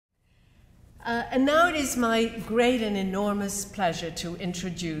And now it is my great and enormous pleasure to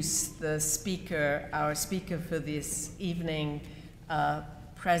introduce the speaker, our speaker for this evening,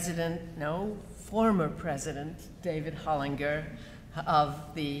 former President David Hollinger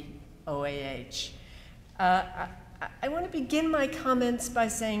of the OAH. I want to begin my comments by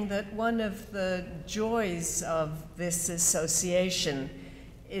saying that one of the joys of this association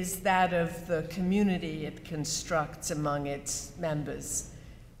is that of the community it constructs among its members.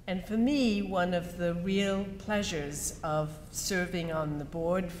 And for me, one of the real pleasures of serving on the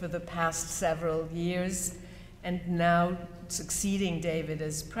board for the past several years and now succeeding David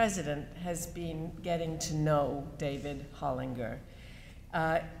as president has been getting to know David Hollinger.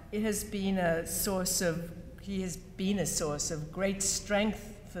 He has been a source of great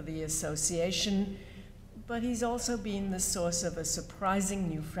strength for the association, but he's also been the source of a surprising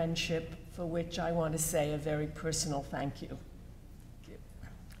new friendship for which I want to say a very personal thank you.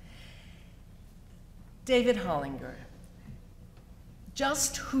 David Hollinger.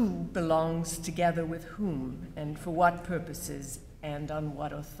 Just who belongs together with whom, and for what purposes, and on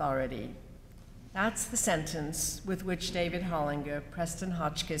what authority? That's the sentence with which David Hollinger, Preston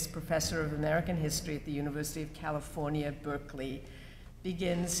Hotchkiss Professor of American History at the University of California, Berkeley,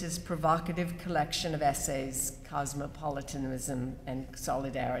 begins his provocative collection of essays, Cosmopolitanism and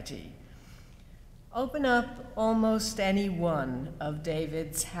Solidarity. Open up almost any one of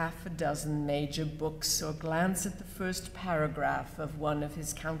David's half a dozen major books or glance at the first paragraph of one of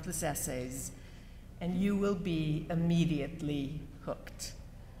his countless essays, and you will be immediately hooked.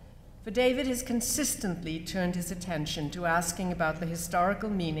 For David has consistently turned his attention to asking about the historical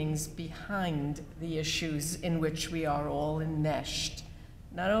meanings behind the issues in which we are all enmeshed,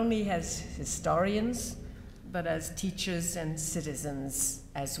 not only as historians, but as teachers and citizens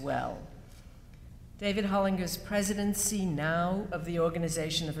as well. David Hollinger's presidency now of the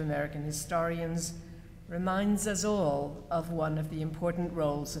Organization of American Historians reminds us all of one of the important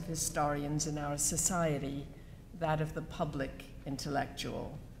roles of historians in our society, that of the public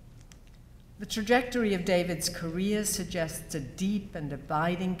intellectual. The trajectory of David's career suggests a deep and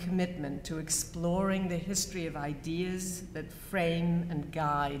abiding commitment to exploring the history of ideas that frame and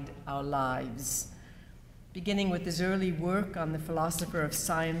guide our lives. Beginning with his early work on the philosopher of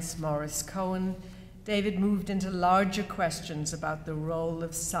science Morris Cohen, David moved into larger questions about the role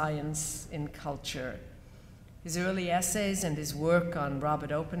of science in culture. His early essays and his work on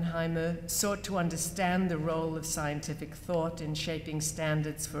Robert Oppenheimer sought to understand the role of scientific thought in shaping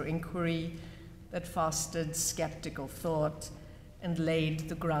standards for inquiry that fostered skeptical thought and laid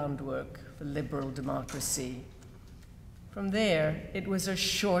the groundwork for liberal democracy. From there, it was a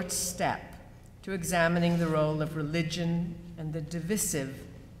short step to examining the role of religion and the divisive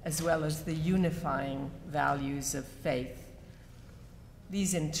as well as the unifying values of faith.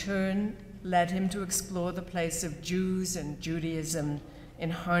 These in turn led him to explore the place of Jews and Judaism in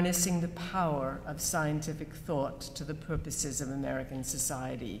harnessing the power of scientific thought to the purposes of American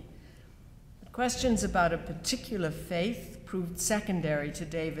society. But questions about a particular faith proved secondary to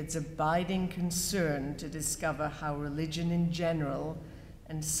David's abiding concern to discover how religion in general,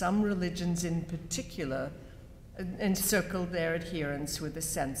 and some religions in particular, encircled their adherents with a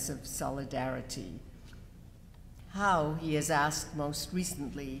sense of solidarity. How, he has asked most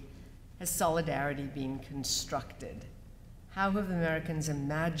recently, has solidarity been constructed? How have Americans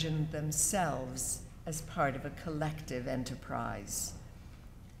imagined themselves as part of a collective enterprise?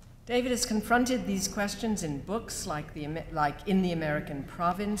 David has confronted these questions in books like In the American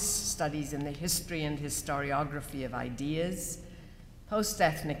Province, Studies in the History and Historiography of Ideas,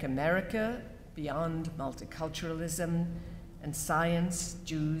 Post-Ethnic America, Beyond Multiculturalism, and Science,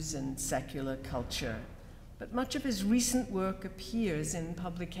 Jews, and Secular Culture. But much of his recent work appears in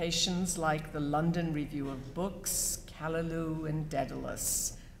publications like the London Review of Books, Callaloo, and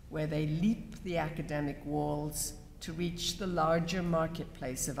Daedalus, where they leap the academic walls to reach the larger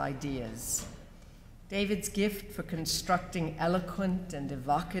marketplace of ideas. David's gift for constructing eloquent and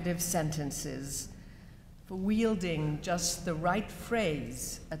evocative sentences, for wielding just the right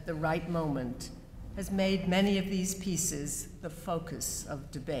phrase at the right moment, has made many of these pieces the focus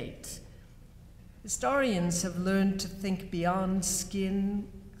of debate. Historians have learned to think beyond skin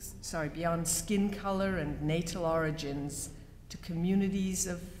color and natal origins to communities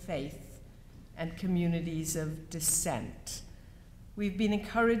of faith and communities of dissent. We've been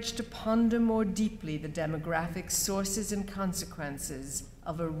encouraged to ponder more deeply the demographic sources and consequences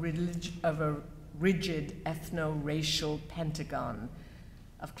of a rigid ethno-racial pentagon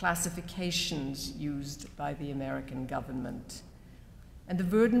of classifications used by the American government. And the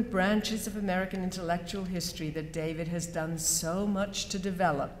verdant branches of American intellectual history that David has done so much to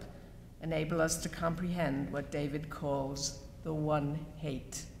develop enable us to comprehend what David calls the one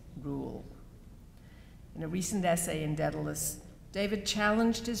hate rule. In a recent essay in Daedalus, David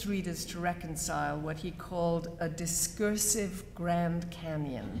challenged his readers to reconcile what he called a discursive Grand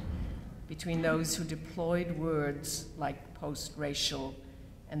Canyon between those who deployed words like post-racial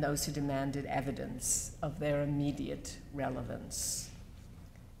and those who demanded evidence of their immediate relevance.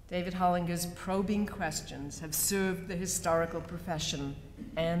 David Hollinger's probing questions have served the historical profession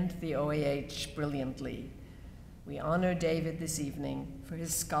and the OAH brilliantly. We honor David this evening for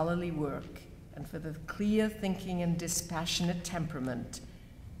his scholarly work and for the clear thinking and dispassionate temperament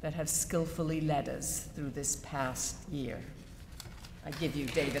that have skillfully led us through this past year. I give you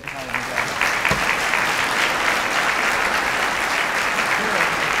David Hollinger.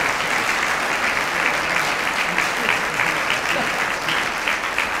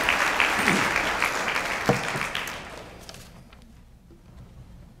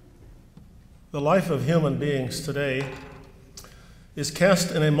 The life of human beings today is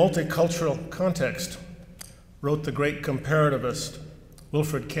cast in a multicultural context, wrote the great comparativist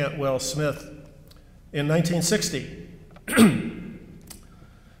Wilfred Cantwell Smith in 1960.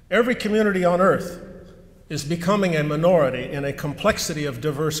 Every community on earth is becoming a minority in a complexity of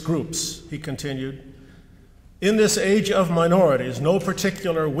diverse groups, he continued. In this age of minorities, no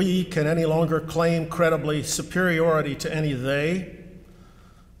particular we can any longer claim credibly superiority to any they.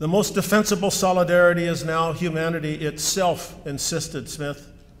 The most defensible solidarity is now humanity itself, insisted Smith,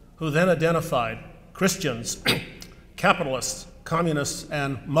 who then identified Christians, capitalists, communists,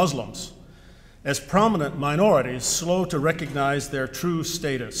 and Muslims as prominent minorities slow to recognize their true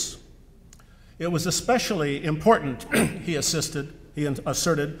status. It was especially important, he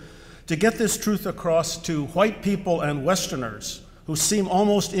asserted, to get this truth across to white people and Westerners who seem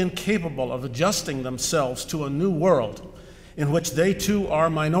almost incapable of adjusting themselves to a new world in which they too are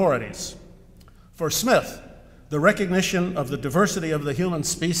minorities. For Smith, the recognition of the diversity of the human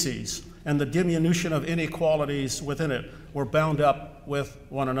species and the diminution of inequalities within it were bound up with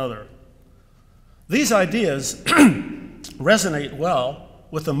one another. These ideas resonate well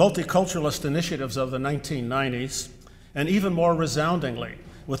with the multiculturalist initiatives of the 1990s, and even more resoundingly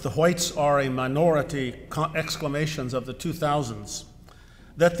with the whites are a minority exclamations of the 2000s.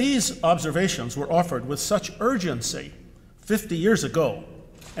 That these observations were offered with such urgency 50 years ago,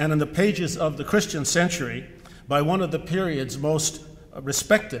 and in the pages of the Christian century, by one of the period's most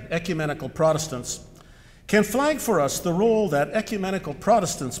respected ecumenical Protestants, can flag for us the role that ecumenical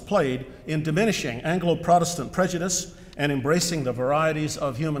Protestants played in diminishing Anglo-Protestant prejudice and embracing the varieties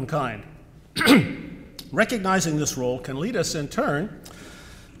of humankind. Recognizing this role can lead us in turn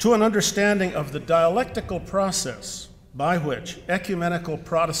to an understanding of the dialectical process by which ecumenical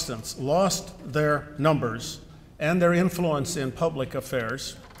Protestants lost their numbers and their influence in public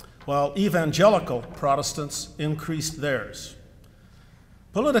affairs, while evangelical Protestants increased theirs.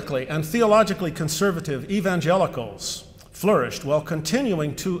 Politically and theologically conservative evangelicals flourished while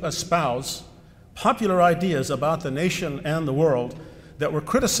continuing to espouse popular ideas about the nation and the world that were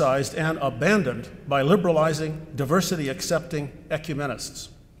criticized and abandoned by liberalizing, diversity-accepting ecumenists.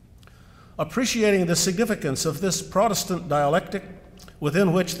 Appreciating the significance of this Protestant dialectic,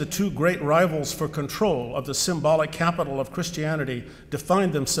 within which the two great rivals for control of the symbolic capital of Christianity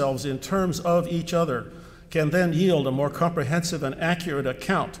defined themselves in terms of each other, can then yield a more comprehensive and accurate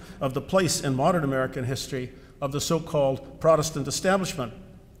account of the place in modern American history of the so-called Protestant establishment.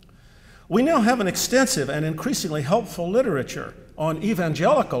 We now have an extensive and increasingly helpful literature on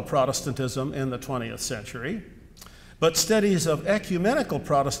evangelical Protestantism in the 20th century, but studies of ecumenical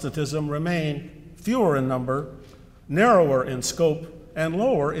Protestantism remain fewer in number, narrower in scope, and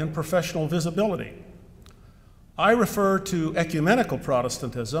lower in professional visibility. I refer to ecumenical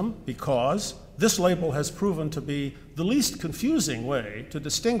Protestantism because this label has proven to be the least confusing way to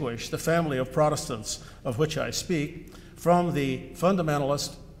distinguish the family of Protestants of which I speak from the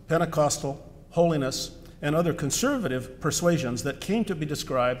fundamentalist, Pentecostal, holiness, and other conservative persuasions that came to be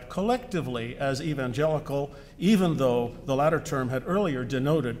described collectively as evangelical, even though the latter term had earlier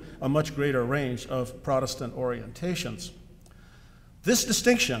denoted a much greater range of Protestant orientations. This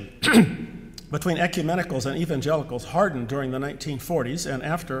distinction between ecumenicals and evangelicals hardened during the 1940s and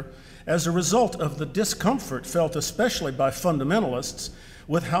after as a result of the discomfort felt especially by fundamentalists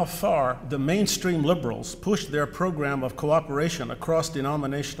with how far the mainstream liberals pushed their program of cooperation across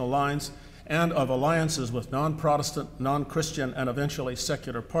denominational lines and of alliances with non-Protestant, non-Christian, and eventually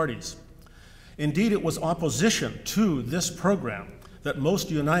secular parties. Indeed, it was opposition to this program that most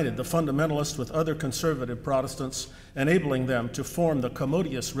united the fundamentalists with other conservative Protestants, enabling them to form the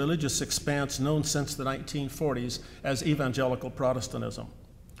commodious religious expanse known since the 1940s as evangelical Protestantism.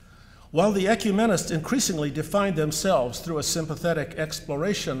 While the ecumenists increasingly defined themselves through a sympathetic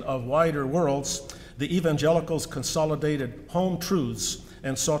exploration of wider worlds, the evangelicals consolidated home truths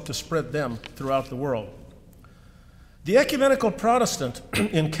and sought to spread them throughout the world. The ecumenical Protestant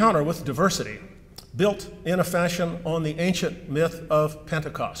encounter with diversity built in a fashion on the ancient myth of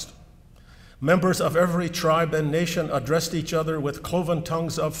Pentecost. Members of every tribe and nation addressed each other with cloven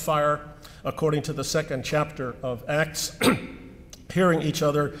tongues of fire, according to the 2nd chapter of Acts, hearing each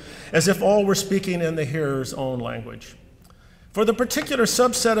other as if all were speaking in the hearer's own language. For the particular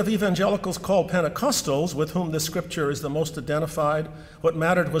subset of evangelicals called Pentecostals, with whom this scripture is the most identified, what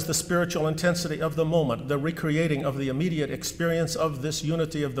mattered was the spiritual intensity of the moment, the recreating of the immediate experience of this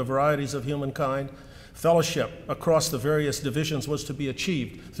unity of the varieties of humankind. Fellowship across the various divisions was to be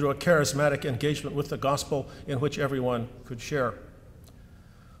achieved through a charismatic engagement with the gospel in which everyone could share.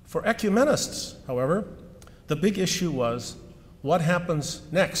 For ecumenists, however, the big issue was what happens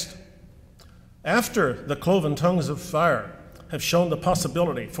next? After the cloven tongues of fire have shown the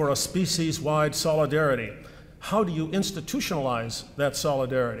possibility for a species-wide solidarity, how do you institutionalize that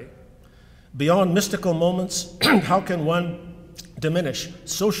solidarity? Beyond mystical moments, how can one diminish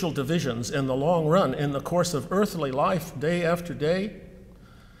social divisions in the long run in the course of earthly life, day after day?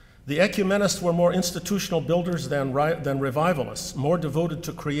 The ecumenists were more institutional builders than revivalists, more devoted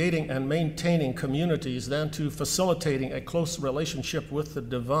to creating and maintaining communities than to facilitating a close relationship with the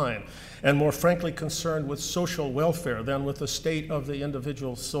divine, and more frankly concerned with social welfare than with the state of the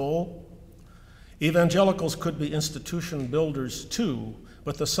individual soul. Evangelicals could be institution builders too,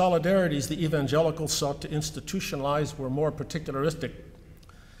 but the solidarities the evangelicals sought to institutionalize were more particularistic.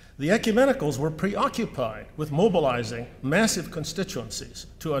 The ecumenicals were preoccupied with mobilizing massive constituencies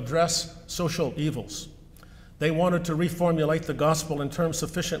to address social evils. They wanted to reformulate the gospel in terms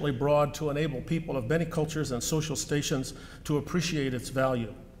sufficiently broad to enable people of many cultures and social stations to appreciate its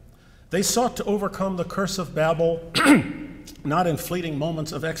value. They sought to overcome the curse of Babel, not in fleeting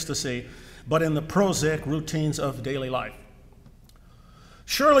moments of ecstasy, but in the prosaic routines of daily life.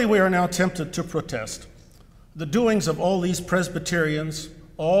 Surely we are now tempted to protest the doings of all these Presbyterians,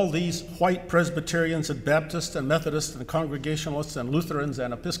 all these white Presbyterians and Baptists and Methodists and Congregationalists and Lutherans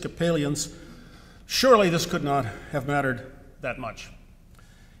and Episcopalians. Surely this could not have mattered that much.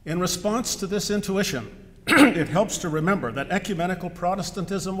 In response to this intuition, it helps to remember that ecumenical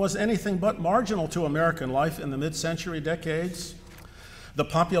Protestantism was anything but marginal to American life in the mid-century decades. The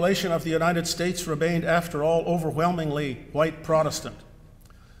population of the United States remained, after all, overwhelmingly white Protestant.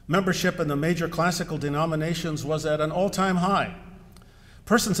 Membership in the major classical denominations was at an all-time high.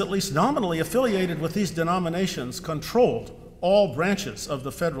 Persons at least nominally affiliated with these denominations controlled all branches of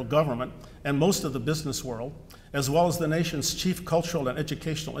the federal government and most of the business world, as well as the nation's chief cultural and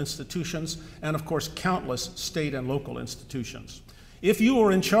educational institutions, and of course countless state and local institutions. If you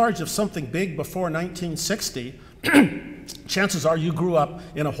were in charge of something big before 1960, chances are you grew up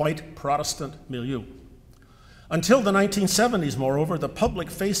in a white Protestant milieu. Until the 1970s, moreover, the public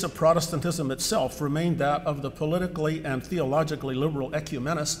face of Protestantism itself remained that of the politically and theologically liberal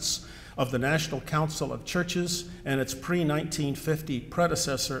ecumenists of the National Council of Churches and its pre-1950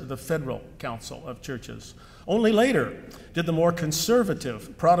 predecessor, the Federal Council of Churches. Only later did the more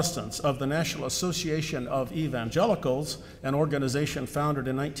conservative Protestants of the National Association of Evangelicals, an organization founded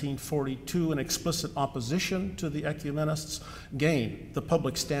in 1942 in explicit opposition to the ecumenists, gain the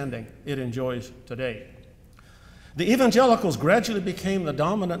public standing it enjoys today. The evangelicals gradually became the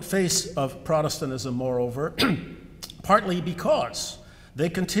dominant face of Protestantism, moreover, partly because they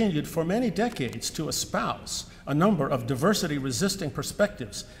continued for many decades to espouse a number of diversity-resisting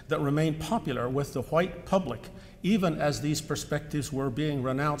perspectives that remained popular with the white public, even as these perspectives were being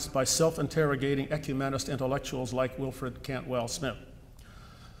renounced by self-interrogating ecumenist intellectuals like Wilfred Cantwell Smith.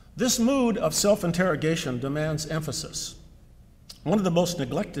 This mood of self-interrogation demands emphasis. One of the most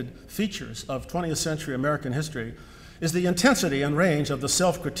neglected features of 20th century American history is the intensity and range of the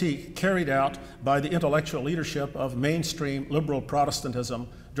self-critique carried out by the intellectual leadership of mainstream liberal Protestantism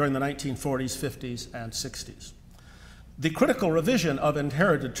during the 1940s, 50s, and 60s. The critical revision of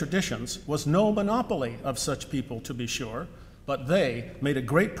inherited traditions was no monopoly of such people, to be sure, but they made a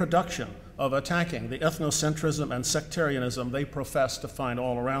great production of attacking the ethnocentrism and sectarianism they profess to find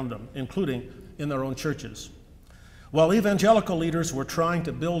all around them, including in their own churches. While evangelical leaders were trying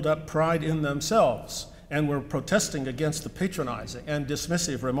to build up pride in themselves and were protesting against the patronizing and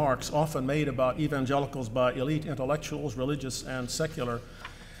dismissive remarks often made about evangelicals by elite intellectuals, religious and secular,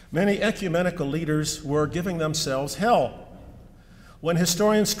 many ecumenical leaders were giving themselves hell. When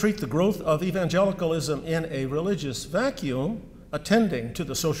historians treat the growth of evangelicalism in a religious vacuum, attending to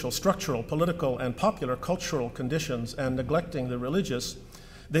the social, structural, political, and popular cultural conditions and neglecting the religious,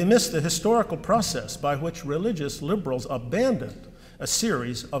 They miss the historical process by which religious liberals abandoned a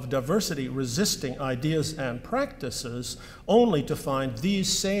series of diversity-resisting ideas and practices, only to find these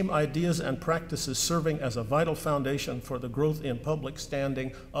same ideas and practices serving as a vital foundation for the growth in public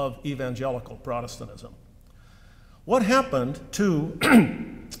standing of evangelical Protestantism. What happened to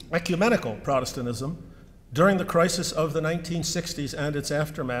ecumenical Protestantism during the crisis of the 1960s and its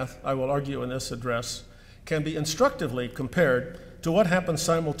aftermath, I will argue in this address, can be instructively compared to what happened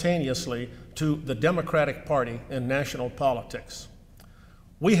simultaneously to the Democratic Party in national politics.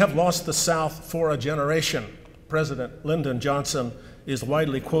 We have lost the South for a generation. President Lyndon Johnson is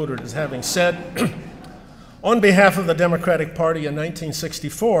widely quoted as having said, on behalf of the Democratic Party in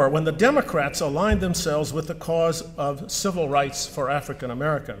 1964, when the Democrats aligned themselves with the cause of civil rights for African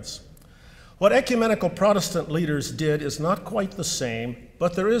Americans. What ecumenical Protestant leaders did is not quite the same,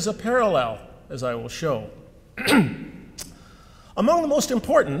 but there is a parallel, as I will show. Among the most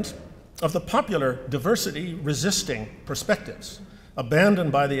important of the popular diversity-resisting perspectives,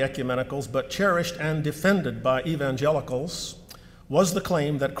 abandoned by the ecumenicals but cherished and defended by evangelicals, was the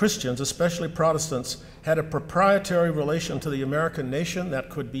claim that Christians, especially Protestants, had a proprietary relation to the American nation that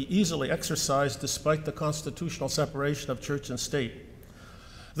could be easily exercised despite the constitutional separation of church and state.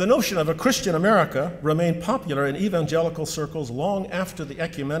 The notion of a Christian America remained popular in evangelical circles long after the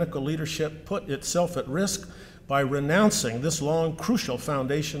ecumenical leadership put itself at risk by renouncing this long, crucial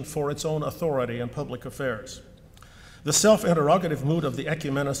foundation for its own authority in public affairs. The self-interrogative mood of the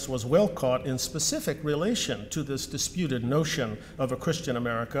ecumenists was well caught in specific relation to this disputed notion of a Christian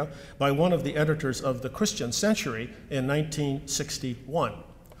America by one of the editors of the Christian Century in 1961.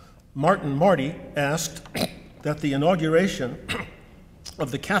 Martin Marty asked that the inauguration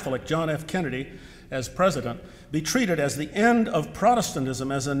of the Catholic John F. Kennedy as president be treated as the end of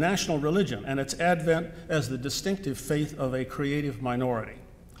Protestantism as a national religion and its advent as the distinctive faith of a creative minority.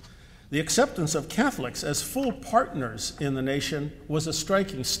 The acceptance of Catholics as full partners in the nation was a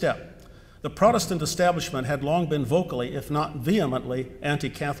striking step. The Protestant establishment had long been vocally, if not vehemently,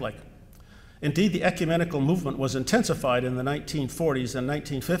 anti-Catholic. Indeed, the ecumenical movement was intensified in the 1940s and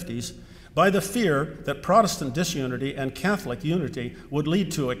 1950s by the fear that Protestant disunity and Catholic unity would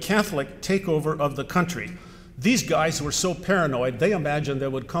lead to a Catholic takeover of the country. These guys were so paranoid, they imagined there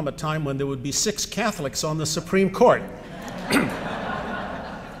would come a time when there would be 6 Catholics on the Supreme Court.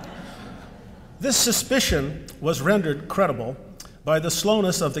 This suspicion was rendered credible by the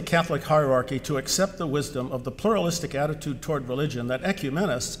slowness of the Catholic hierarchy to accept the wisdom of the pluralistic attitude toward religion that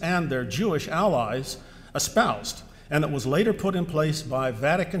ecumenists and their Jewish allies espoused, and that was later put in place by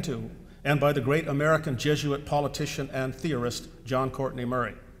Vatican II and by the great American Jesuit politician and theorist John Courtney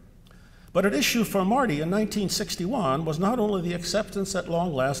Murray. But at issue for Marty in 1961 was not only the acceptance at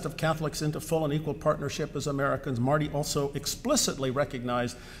long last of Catholics into full and equal partnership as Americans. Marty also explicitly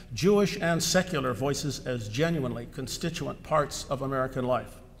recognized Jewish and secular voices as genuinely constituent parts of American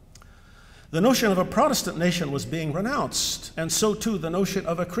life. The notion of a Protestant nation was being renounced, and so too the notion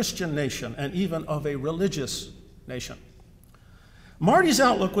of a Christian nation and even of a religious nation. Marty's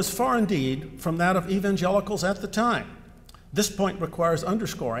outlook was far indeed from that of evangelicals at the time. This point requires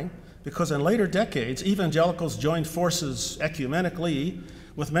underscoring because in later decades, evangelicals joined forces ecumenically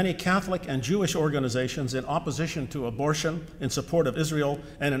with many Catholic and Jewish organizations in opposition to abortion, in support of Israel,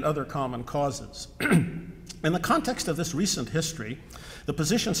 and in other common causes. In the context of this recent history, the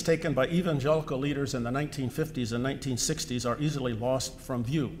positions taken by evangelical leaders in the 1950s and 1960s are easily lost from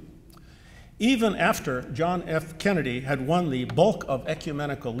view. Even after John F. Kennedy had won the bulk of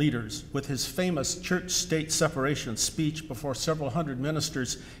ecumenical leaders with his famous church-state separation speech before several hundred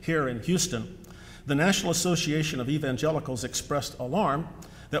ministers here in Houston, the National Association of Evangelicals expressed alarm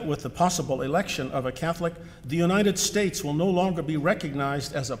that with the possible election of a Catholic, the United States will no longer be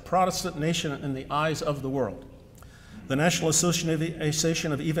recognized as a Protestant nation in the eyes of the world. The National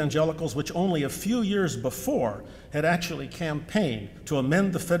Association of Evangelicals, which only a few years before had actually campaigned to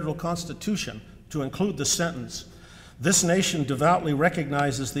amend the federal Constitution to include the sentence, "This nation devoutly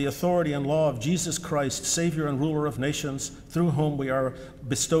recognizes the authority and law of Jesus Christ, Savior and ruler of nations, through whom we are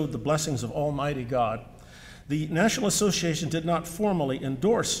bestowed the blessings of Almighty God." The National Association did not formally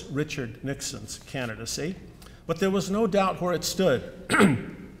endorse Richard Nixon's candidacy, but there was no doubt where it stood.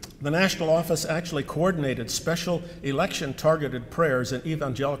 The national office actually coordinated special election-targeted prayers in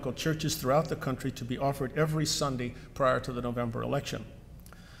evangelical churches throughout the country to be offered every Sunday prior to the November election.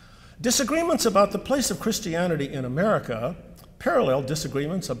 Disagreements about the place of Christianity in America parallel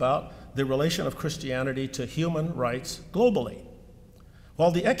disagreements about the relation of Christianity to human rights globally.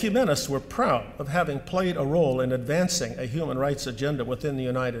 While the ecumenists were proud of having played a role in advancing a human rights agenda within the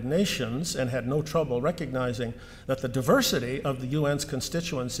United Nations and had no trouble recognizing that the diversity of the UN's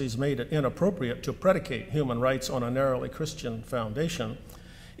constituencies made it inappropriate to predicate human rights on a narrowly Christian foundation,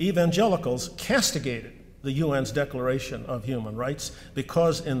 evangelicals castigated the UN's Declaration of Human Rights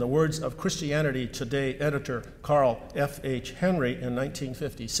because, in the words of Christianity Today editor Carl F.H. Henry in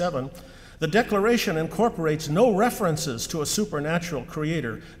 1957, the Declaration incorporates no references to a supernatural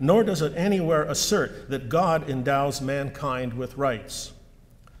creator, nor does it anywhere assert that God endows mankind with rights.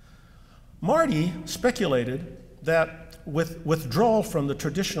 Marty speculated that with withdrawal from the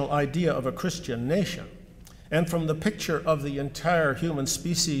traditional idea of a Christian nation and from the picture of the entire human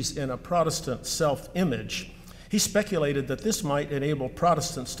species in a Protestant self-image, he speculated that this might enable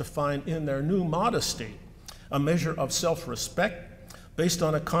Protestants to find in their new modesty a measure of self-respect based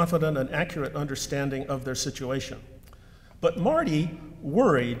on a confident and accurate understanding of their situation. But Marty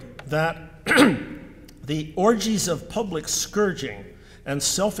worried that the orgies of public scourging and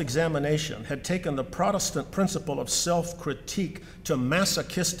self-examination had taken the Protestant principle of self-critique to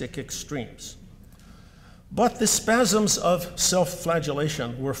masochistic extremes. But the spasms of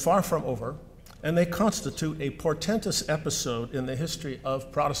self-flagellation were far from over, and they constitute a portentous episode in the history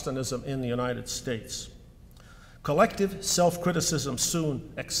of Protestantism in the United States. Collective self-criticism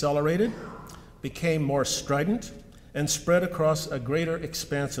soon accelerated, became more strident, and spread across a greater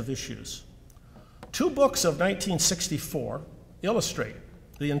expanse of issues. Two books of 1964 illustrate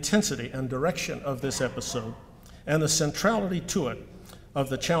the intensity and direction of this episode and the centrality to it of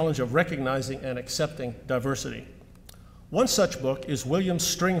the challenge of recognizing and accepting diversity. One such book is William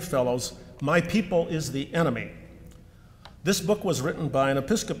Stringfellow's My People is the Enemy. This book was written by an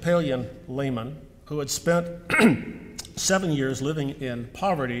Episcopalian layman who had spent 7 years living in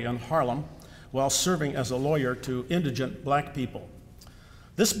poverty in Harlem while serving as a lawyer to indigent black people.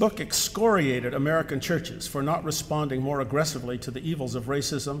 This book excoriated American churches for not responding more aggressively to the evils of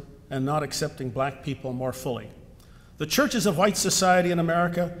racism and not accepting black people more fully. The churches of white society in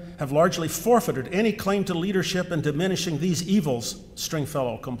America have largely forfeited any claim to leadership in diminishing these evils,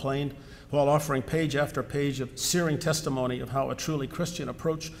 Stringfellow complained, while offering page after page of searing testimony of how a truly Christian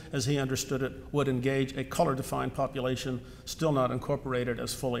approach, as he understood it, would engage a color-defined population still not incorporated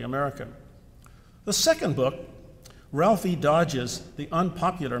as fully American. The second book, Ralph E. Dodge's The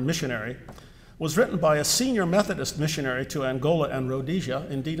Unpopular Missionary, was written by a senior Methodist missionary to Angola and Rhodesia,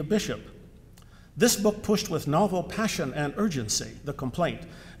 indeed a bishop. This book pushed with novel passion and urgency the complaint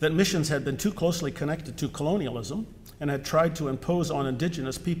that missions had been too closely connected to colonialism and had tried to impose on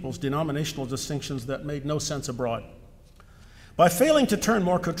indigenous peoples denominational distinctions that made no sense abroad. By failing to turn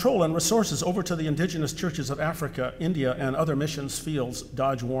more control and resources over to the indigenous churches of Africa, India, and other missions fields,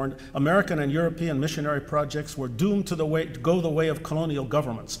 Dodge warned, American and European missionary projects were doomed to go the way of colonial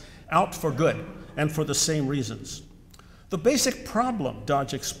governments, out for good and for the same reasons. The basic problem,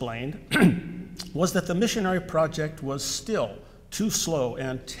 Dodge explained, was that the missionary project was still too slow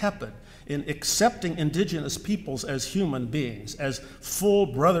and tepid in accepting indigenous peoples as human beings, as full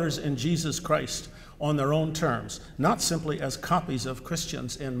brothers in Jesus Christ on their own terms, not simply as copies of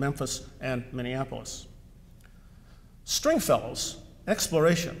Christians in Memphis and Minneapolis. Stringfellow's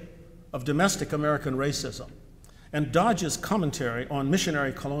exploration of domestic American racism and Dodge's commentary on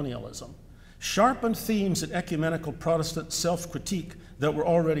missionary colonialism sharpened themes in ecumenical Protestant self-critique that were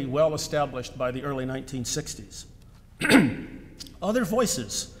already well established by the early 1960s. Other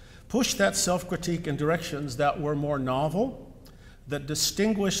voices pushed that self-critique in directions that were more novel, that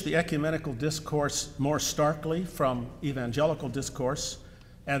distinguished the ecumenical discourse more starkly from evangelical discourse,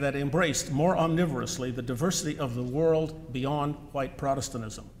 and that embraced more omnivorously the diversity of the world beyond white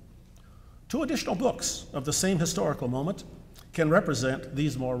Protestantism. Two additional books of the same historical moment can represent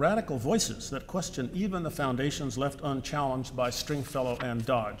these more radical voices that question even the foundations left unchallenged by Stringfellow and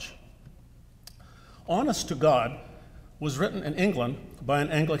Dodge. Honest to God was written in England by an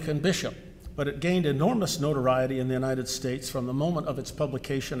Anglican bishop, but it gained enormous notoriety in the United States from the moment of its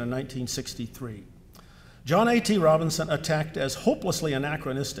publication in 1963. John A.T. Robinson attacked as hopelessly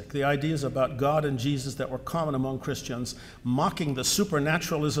anachronistic the ideas about God and Jesus that were common among Christians, mocking the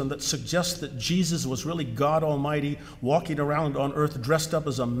supernaturalism that suggests that Jesus was really God Almighty walking around on earth dressed up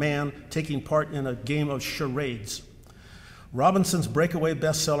as a man, taking part in a game of charades. Robinson's breakaway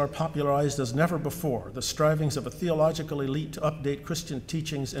bestseller popularized as never before the strivings of a theological elite to update Christian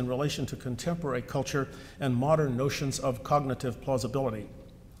teachings in relation to contemporary culture and modern notions of cognitive plausibility.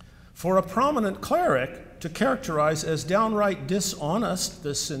 For a prominent cleric to characterize as downright dishonest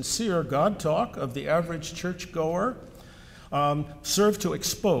the sincere God talk of the average churchgoer served to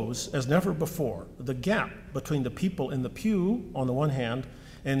expose, as never before, the gap between the people in the pew on the one hand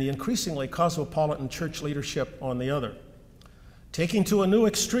and the increasingly cosmopolitan church leadership on the other. Taking to a new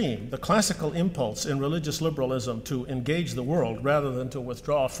extreme the classical impulse in religious liberalism to engage the world rather than to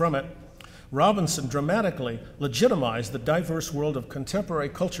withdraw from it, Robinson dramatically legitimized the diverse world of contemporary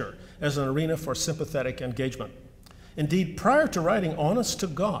culture as an arena for sympathetic engagement. Indeed, prior to writing Honest to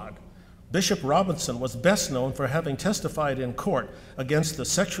God, Bishop Robinson was best known for having testified in court against the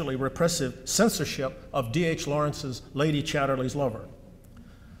sexually repressive censorship of D.H. Lawrence's Lady Chatterley's Lover.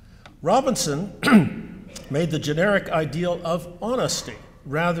 Robinson made the generic ideal of honesty,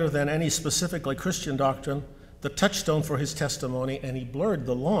 rather than any specifically Christian doctrine, the touchstone for his testimony, and he blurred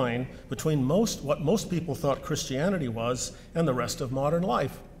the line between what most people thought Christianity was and the rest of modern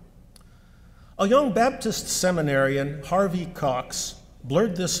life. A young Baptist seminarian, Harvey Cox,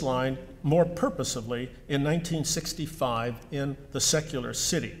 blurred this line more purposefully in 1965 in The Secular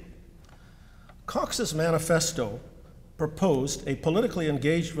City. Cox's manifesto proposed a politically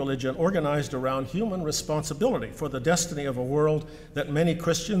engaged religion organized around human responsibility for the destiny of a world that many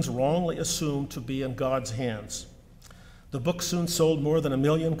Christians wrongly assume to be in God's hands. The book soon sold more than 1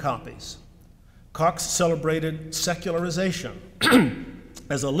 million copies. Cox celebrated secularization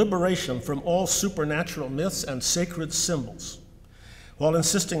as a liberation from all supernatural myths and sacred symbols, while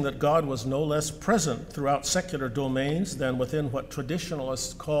insisting that God was no less present throughout secular domains than within what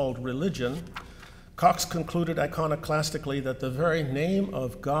traditionalists called religion. Cox concluded iconoclastically that the very name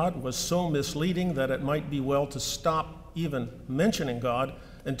of God was so misleading that it might be well to stop even mentioning God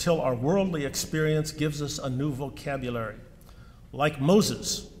until our worldly experience gives us a new vocabulary. Like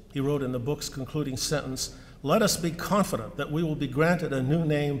Moses, he wrote in the book's concluding sentence, "Let us be confident that we will be granted a new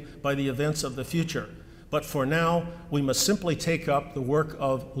name by the events of the future. But for now, we must simply take up the work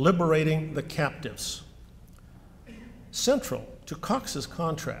of liberating the captives." Central to Cox's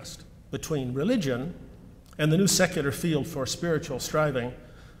contrast between religion and the new secular field for spiritual striving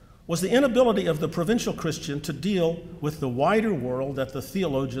was the inability of the provincial Christian to deal with the wider world that the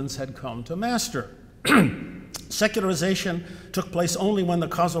theologians had come to master. Secularization took place only when the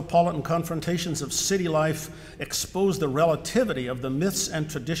cosmopolitan confrontations of city life exposed the relativity of the myths and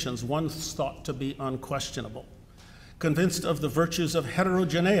traditions once thought to be unquestionable. Convinced of the virtues of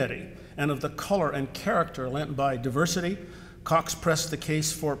heterogeneity and of the color and character lent by diversity, Cox pressed the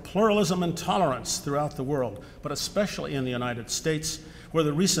case for pluralism and tolerance throughout the world, but especially in the United States, where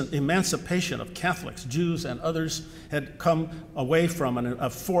the recent emancipation of Catholics, Jews, and others had come away from a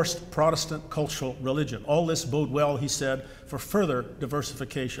forced Protestant cultural religion. All this bode well, he said, for further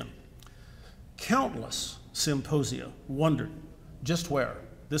diversification. Countless symposia wondered just where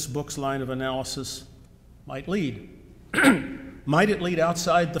this book's line of analysis might lead. Might it lead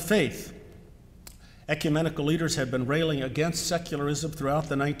outside the faith? Ecumenical leaders had been railing against secularism throughout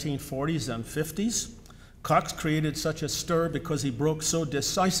the 1940s and 50s. Cox created such a stir because he broke so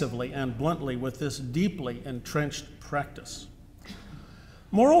decisively and bluntly with this deeply entrenched practice.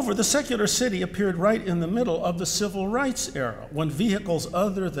 Moreover, the secular city appeared right in the middle of the civil rights era, when vehicles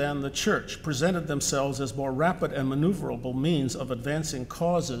other than the church presented themselves as more rapid and maneuverable means of advancing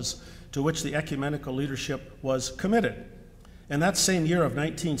causes to which the ecumenical leadership was committed. In that same year of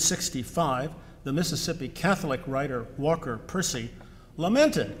 1965, the Mississippi Catholic writer Walker Percy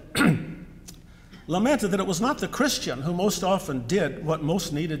lamented that it was not the Christian who most often did what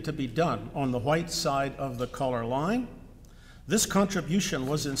most needed to be done on the white side of the color line. This contribution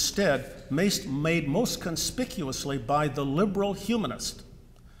was instead made most conspicuously by the liberal humanist.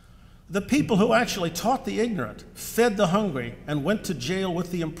 The people who actually taught the ignorant, fed the hungry, and went to jail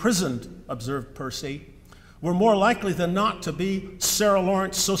with the imprisoned, observed Percy, were more likely than not to be Sarah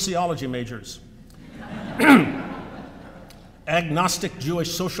Lawrence sociology majors. Agnostic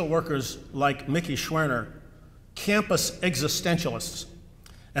Jewish social workers like Mickey Schwerner, campus existentialists,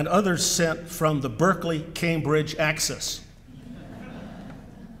 and others sent from the Berkeley Cambridge axis.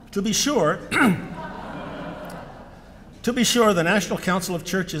 To be sure, the National Council of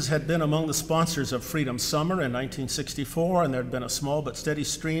Churches had been among the sponsors of Freedom Summer in 1964, and there had been a small but steady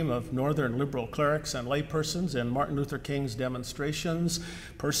stream of northern liberal clerics and laypersons in Martin Luther King's demonstrations.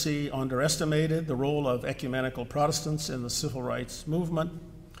 Percy underestimated the role of ecumenical Protestants in the civil rights movement.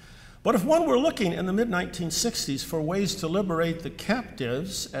 But if one were looking in the mid-1960s for ways to liberate the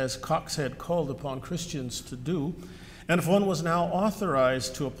captives, as Cox had called upon Christians to do, and if one was now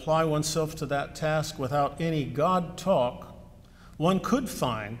authorized to apply oneself to that task without any God talk, one could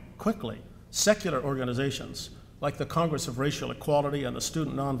find quickly secular organizations like the Congress of Racial Equality and the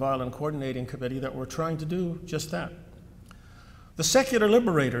Student Nonviolent Coordinating Committee that were trying to do just that. The secular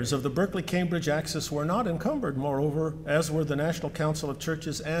liberators of the Berkeley-Cambridge axis were not encumbered, moreover, as were the National Council of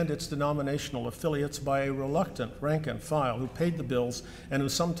Churches and its denominational affiliates, by a reluctant rank and file who paid the bills and who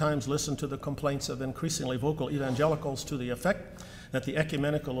sometimes listened to the complaints of increasingly vocal evangelicals to the effect that the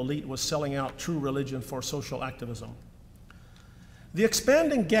ecumenical elite was selling out true religion for social activism. The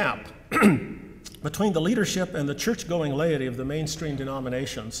expanding gap between the leadership and the church-going laity of the mainstream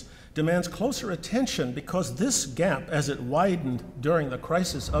denominations demands closer attention, because this gap, as it widened during the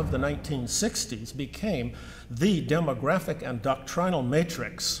crisis of the 1960s, became the demographic and doctrinal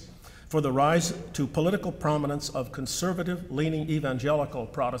matrix for the rise to political prominence of conservative-leaning evangelical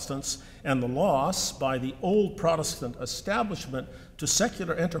Protestants and the loss by the old Protestant establishment to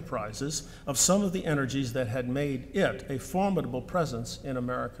secular enterprises of some of the energies that had made it a formidable presence in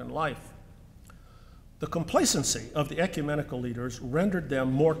American life. The complacency of the ecumenical leaders rendered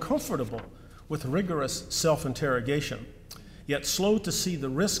them more comfortable with rigorous self-interrogation, yet slow to see the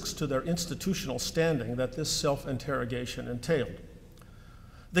risks to their institutional standing that this self-interrogation entailed.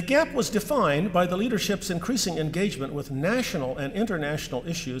 The gap was defined by the leadership's increasing engagement with national and international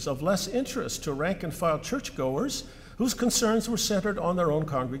issues of less interest to rank-and-file churchgoers whose concerns were centered on their own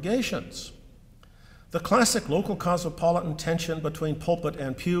congregations. The classic local cosmopolitan tension between pulpit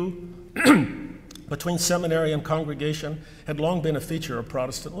and pew, between seminary and congregation, had long been a feature of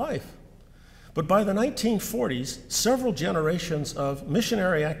Protestant life. But by the 1940s, several generations of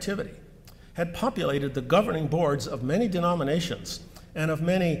missionary activity had populated the governing boards of many denominations and of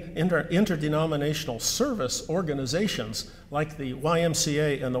many interdenominational service organizations like the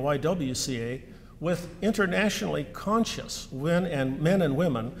YMCA and the YWCA, with internationally conscious men and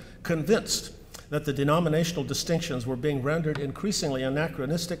women convinced that the denominational distinctions were being rendered increasingly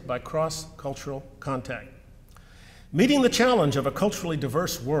anachronistic by cross-cultural contact. Meeting the challenge of a culturally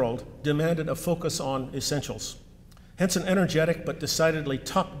diverse world demanded a focus on essentials. Hence, an energetic but decidedly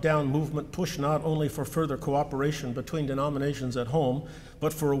top-down movement pushed not only for further cooperation between denominations at home,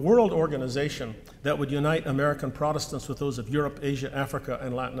 but for a world organization that would unite American Protestants with those of Europe, Asia, Africa,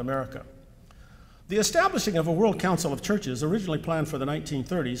 and Latin America. The establishing of a World Council of Churches, originally planned for the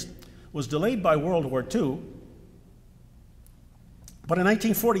 1930s, was delayed by World War II, but in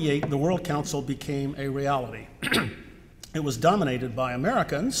 1948, the World Council became a reality. It was dominated by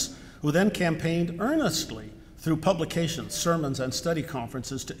Americans, who then campaigned earnestly through publications, sermons, and study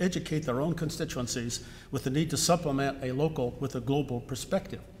conferences to educate their own constituencies with the need to supplement a local with a global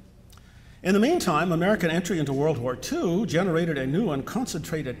perspective. In the meantime, American entry into World War II generated a new and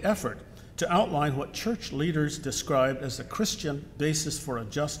concentrated effort to outline what church leaders described as the Christian basis for a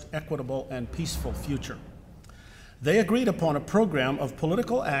just, equitable, and peaceful future. They agreed upon a program of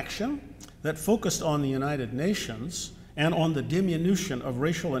political action that focused on the United Nations and on the diminution of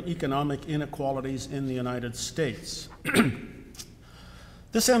racial and economic inequalities in the United States.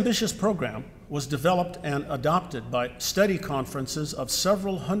 This ambitious program was developed and adopted by study conferences of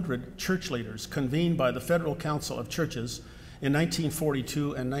several hundred church leaders convened by the Federal Council of Churches in 1942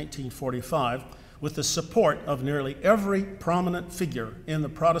 and 1945, with the support of nearly every prominent figure in the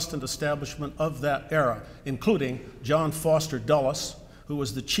Protestant establishment of that era, including John Foster Dulles, who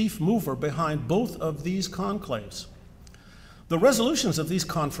was the chief mover behind both of these conclaves. The resolutions of these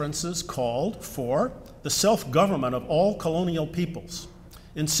conferences called for the self-government of all colonial peoples,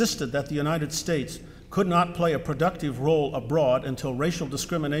 insisted that the United States could not play a productive role abroad until racial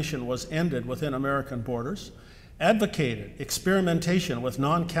discrimination was ended within American borders, advocated experimentation with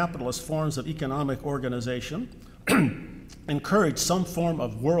non-capitalist forms of economic organization, encouraged some form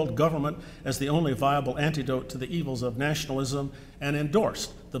of world government as the only viable antidote to the evils of nationalism, and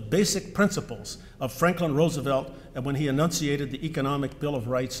endorsed the basic principles of Franklin Roosevelt when he enunciated the Economic Bill of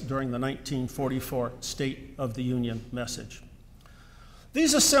Rights during the 1944 State of the Union message.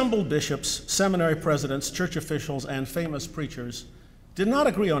 These assembled bishops, seminary presidents, church officials, and famous preachers did not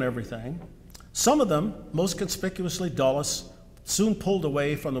agree on everything. Some of them, most conspicuously Dulles, soon pulled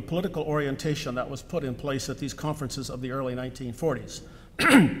away from the political orientation that was put in place at these conferences of the early 1940s.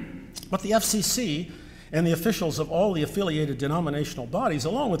 But the FCC and the officials of all the affiliated denominational bodies,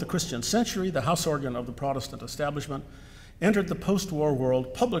 along with the Christian Century, the house organ of the Protestant establishment, entered the post-war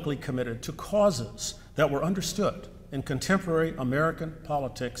world publicly committed to causes that were understood in contemporary American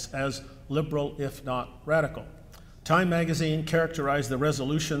politics as liberal, if not radical. Time magazine characterized the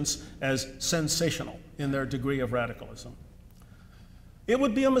resolutions as sensational in their degree of radicalism. It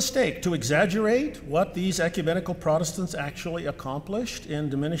would be a mistake to exaggerate what these ecumenical Protestants actually accomplished in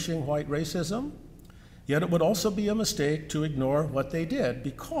diminishing white racism, yet it would also be a mistake to ignore what they did,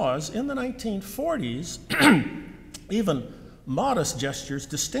 because in the 1940s, even modest gestures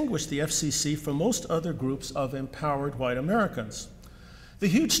distinguished the FCC from most other groups of empowered white Americans. The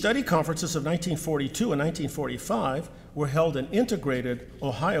huge study conferences of 1942 and 1945 were held in integrated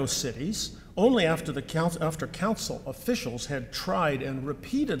Ohio cities only after council officials had tried and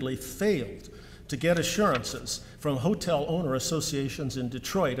repeatedly failed to get assurances from hotel owner associations in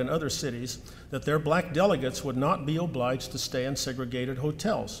Detroit and other cities that their black delegates would not be obliged to stay in segregated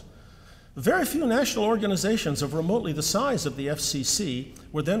hotels. Very few national organizations of remotely the size of the FCC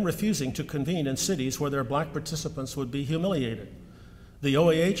were then refusing to convene in cities where their black participants would be humiliated. The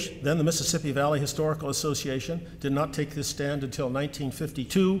OAH, then the Mississippi Valley Historical Association, did not take this stand until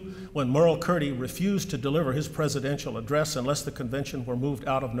 1952, when Merle Curdy refused to deliver his presidential address unless the convention were moved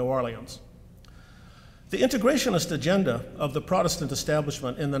out of New Orleans. The integrationist agenda of the Protestant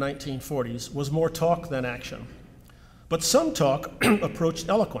establishment in the 1940s was more talk than action. But some talk approached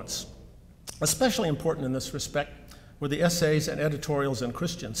eloquence. Especially important in this respect were the essays and editorials in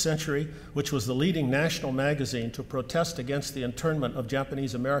Christian Century, which was the leading national magazine to protest against the internment of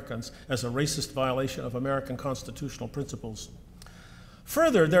Japanese Americans as a racist violation of American constitutional principles.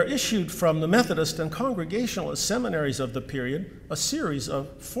 Further, there issued from the Methodist and Congregationalist seminaries of the period a series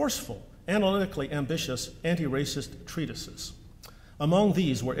of forceful, analytically ambitious, anti-racist treatises. Among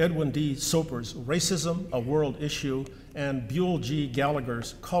these were Edwin D. Soper's Racism, a World Issue, and Buell G.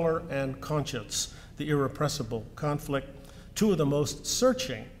 Gallagher's Color and Conscience, The Irrepressible Conflict, two of the most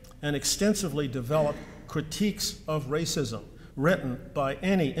searching and extensively developed critiques of racism written by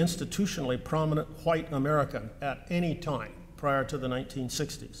any institutionally prominent white American at any time prior to the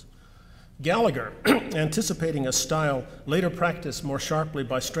 1960s. Gallagher, anticipating a style later practiced more sharply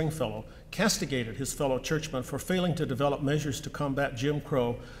by Stringfellow, castigated his fellow churchmen for failing to develop measures to combat Jim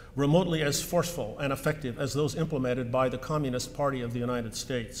Crow remotely as forceful and effective as those implemented by the Communist Party of the United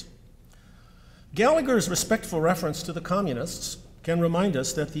States. Gallagher's respectful reference to the communists can remind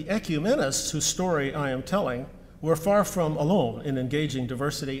us that the ecumenists whose story I am telling were far from alone in engaging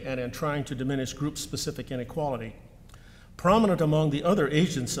diversity and in trying to diminish group-specific inequality. Prominent among the other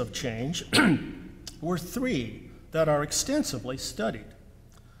agents of change were three that are extensively studied: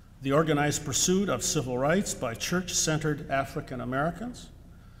 the organized pursuit of civil rights by church-centered African Americans,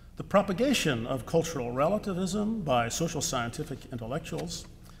 the propagation of cultural relativism by social scientific intellectuals,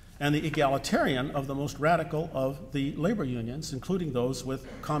 and the egalitarian of the most radical of the labor unions, including those with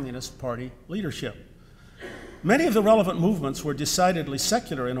Communist Party leadership. Many of the relevant movements were decidedly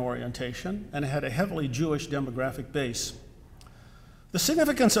secular in orientation and had a heavily Jewish demographic base. The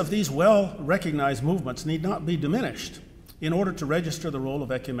significance of these well-recognized movements need not be diminished in order to register the role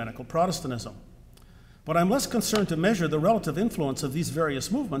of ecumenical Protestantism. But I'm less concerned to measure the relative influence of these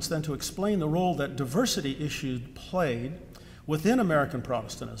various movements than to explain the role that diversity issues played within American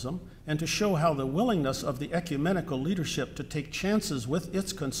Protestantism and to show how the willingness of the ecumenical leadership to take chances with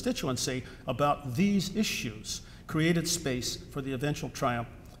its constituency about these issues created space for the eventual triumph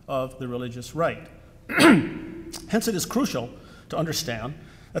of the religious right. Hence, it is crucial to understand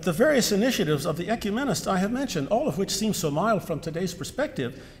that the various initiatives of the ecumenists I have mentioned, all of which seem so mild from today's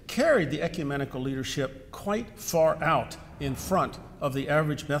perspective, carried the ecumenical leadership quite far out in front of the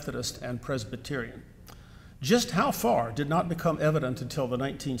average Methodist and Presbyterian. Just how far did not become evident until the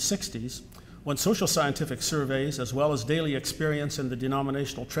 1960s, when social scientific surveys, as well as daily experience in the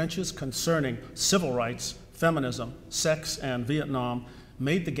denominational trenches concerning civil rights, feminism, sex, and Vietnam,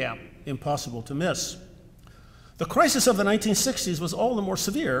 made the gap impossible to miss. The crisis of the 1960s was all the more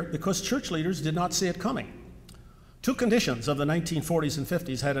severe because church leaders did not see it coming. Two conditions of the 1940s and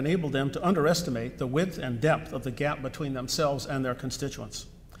 50s had enabled them to underestimate the width and depth of the gap between themselves and their constituents.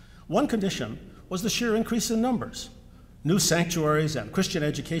 One condition was the sheer increase in numbers. New sanctuaries and Christian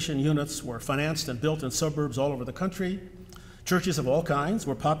education units were financed and built in suburbs all over the country. Churches of all kinds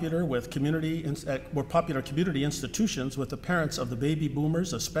were popular community institutions with the parents of the baby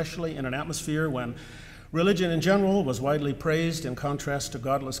boomers, especially in an atmosphere when religion in general was widely praised in contrast to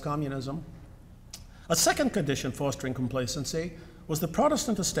godless communism. A second condition fostering complacency was the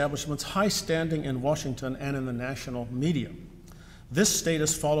Protestant establishment's high standing in Washington and in the national media. This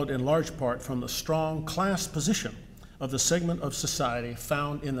status followed in large part from the strong class position of the segment of society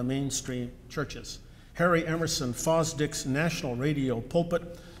found in the mainstream churches. Harry Emerson Fosdick's national radio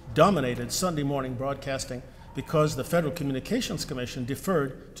pulpit dominated Sunday morning broadcasting because the Federal Communications Commission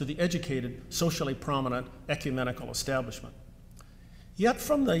deferred to the educated, socially prominent ecumenical establishment. Yet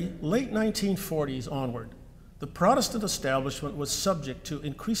from the late 1940s onward, the Protestant establishment was subject to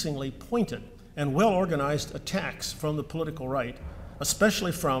increasingly pointed and well-organized attacks from the political right,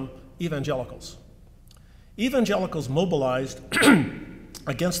 especially from evangelicals. Evangelicals mobilized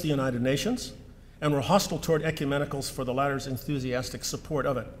against the United Nations and were hostile toward ecumenicals for the latter's enthusiastic support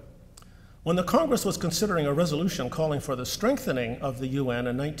of it. When the Congress was considering a resolution calling for the strengthening of the UN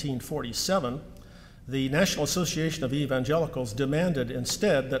in 1947, the National Association of Evangelicals demanded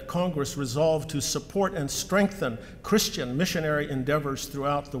instead that Congress resolve to support and strengthen Christian missionary endeavors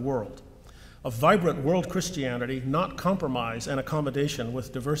throughout the world. A vibrant world Christianity, not compromise and accommodation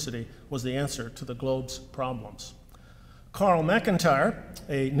with diversity, was the answer to the globe's problems. Carl McIntyre,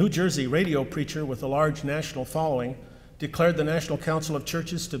 a New Jersey radio preacher with a large national following, declared the National Council of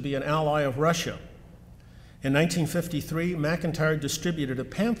Churches to be an ally of Russia. In 1953, McIntyre distributed a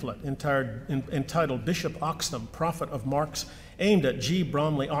pamphlet entitled Bishop Oxnam, Prophet of Marx, aimed at G.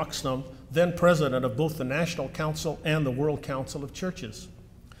 Bromley Oxnam, then president of both the National Council and the World Council of Churches.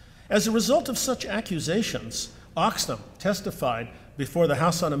 As a result of such accusations, Oxnam testified before the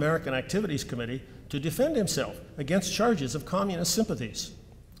House Un-American Activities Committee to defend himself against charges of communist sympathies.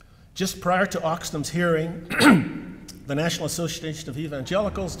 Just prior to Oxnam's hearing, the National Association of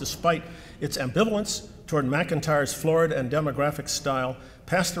Evangelicals, despite its ambivalence toward McIntyre's florid and demographic style,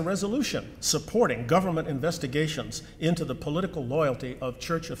 passed a resolution supporting government investigations into the political loyalty of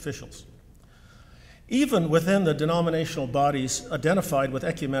church officials. Even within the denominational bodies identified with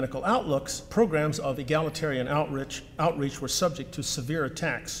ecumenical outlooks, programs of egalitarian outreach were subject to severe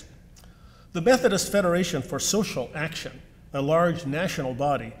attacks. The Methodist Federation for Social Action, a large national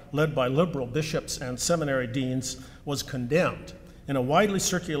body led by liberal bishops and seminary deans, was condemned in a widely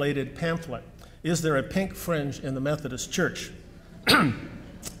circulated pamphlet, Is There a Pink Fringe in the Methodist Church?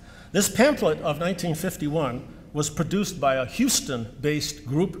 This pamphlet of 1951 was produced by a Houston-based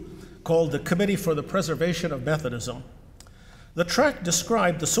group called the Committee for the Preservation of Methodism. The tract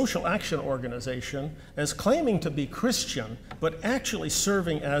described the social action organization as claiming to be Christian, but actually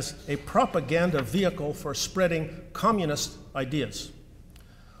serving as a propaganda vehicle for spreading communist ideas.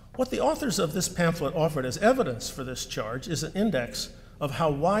 What the authors of this pamphlet offered as evidence for this charge is an index of how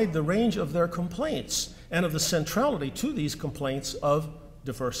wide the range of their complaints and of the centrality to these complaints of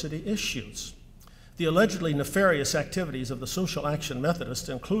diversity issues. The allegedly nefarious activities of the Social Action Methodists,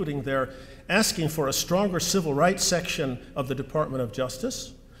 including their asking for a stronger civil rights section of the Department of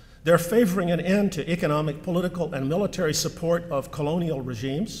Justice, their favoring an end to economic, political, and military support of colonial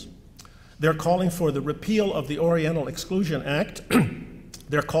regimes, their calling for the repeal of the Oriental Exclusion Act,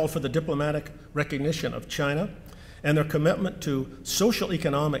 their call for the diplomatic recognition of China, and their commitment to social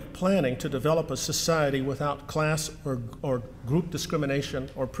economic planning to develop a society without class or group discrimination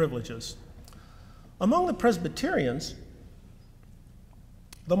or privileges. Among the Presbyterians,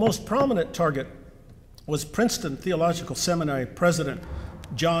 the most prominent target was Princeton Theological Seminary President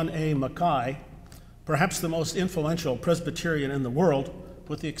John A. Mackay, perhaps the most influential Presbyterian in the world,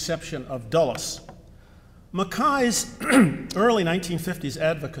 with the exception of Dulles. Mackay's early 1950s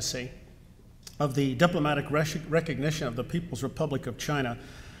advocacy of the diplomatic recognition of the People's Republic of China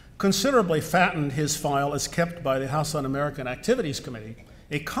considerably fattened his file as kept by the House Un-American Activities Committee,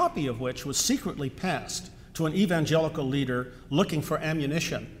 a copy of which was secretly passed to an evangelical leader looking for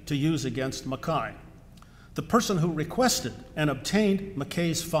ammunition to use against Mackay. The person who requested and obtained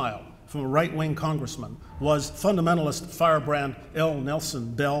Mackay's file from a right-wing congressman was fundamentalist firebrand L.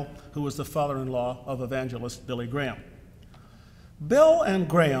 Nelson Bell, who was the father-in-law of evangelist Billy Graham. Bell and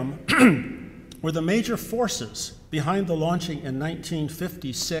Graham were the major forces behind the launching in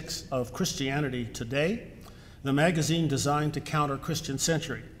 1956 of Christianity Today, the magazine designed to counter Christian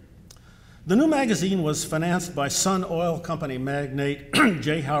Century. The new magazine was financed by Sun Oil Company magnate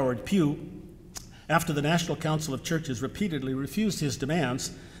J. Howard Pugh after the National Council of Churches repeatedly refused his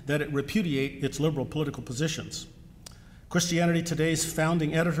demands that it repudiate its liberal political positions. Christianity Today's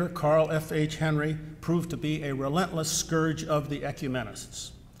founding editor, Carl F. H. Henry, proved to be a relentless scourge of the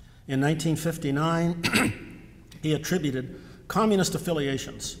ecumenists. In 1959, he attributed communist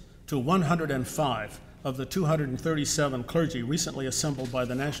affiliations to 105 of the 237 clergy recently assembled by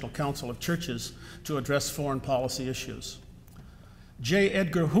the National Council of Churches to address foreign policy issues. J.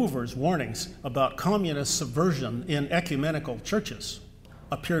 Edgar Hoover's warnings about communist subversion in ecumenical churches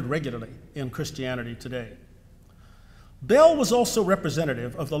appeared regularly in Christianity Today. Bell was also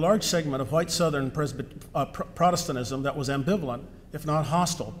representative of the large segment of white Southern Protestantism that was ambivalent, if not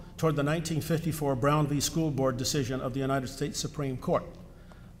hostile, toward the 1954 Brown v. School Board decision of the United States Supreme Court.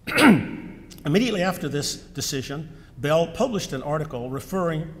 Immediately after this decision, Bell published an article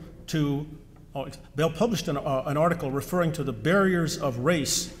referring to the barriers of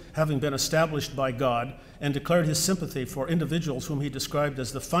race having been established by God, and declared his sympathy for individuals whom he described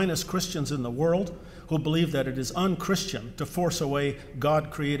as the finest Christians in the world, who believe that it is unchristian to force away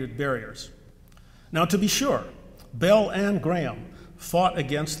God-created barriers. Now, to be sure, Bell and Graham fought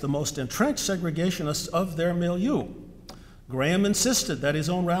against the most entrenched segregationists of their milieu. Graham insisted that his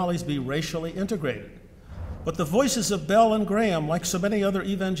own rallies be racially integrated. But the voices of Bell and Graham, like so many other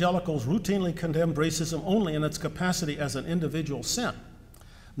evangelicals, routinely condemned racism only in its capacity as an individual sin,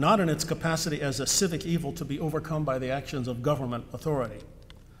 not in its capacity as a civic evil to be overcome by the actions of government authority.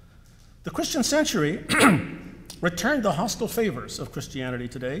 The Christian Century returned the hostile favors of Christianity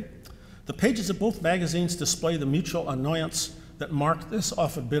today. The pages of both magazines display the mutual annoyance that marked this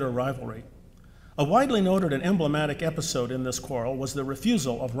often bitter rivalry. A widely noted and emblematic episode in this quarrel was the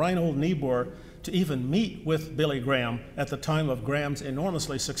refusal of Reinhold Niebuhr to even meet with Billy Graham at the time of Graham's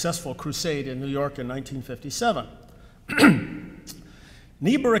enormously successful crusade in New York in 1957.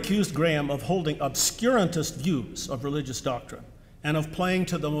 Niebuhr accused Graham of holding obscurantist views of religious doctrine and of playing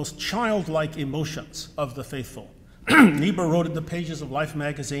to the most childlike emotions of the faithful. Niebuhr wrote in the pages of Life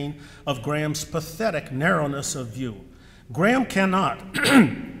magazine of Graham's pathetic narrowness of view. Graham cannot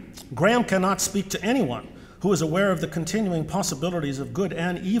speak to anyone who is aware of the continuing possibilities of good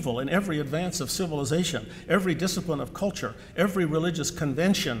and evil in every advance of civilization, every discipline of culture, every religious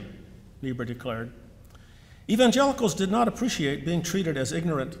convention, Niebuhr declared. Evangelicals did not appreciate being treated as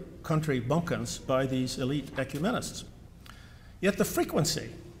ignorant country bumpkins by these elite ecumenists. Yet the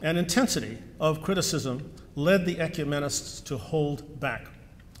frequency and intensity of criticism led the ecumenists to hold back.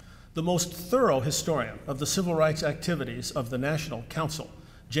 The most thorough historian of the civil rights activities of the National Council,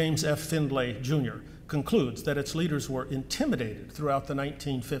 James F. Findlay, Jr., concludes that its leaders were intimidated throughout the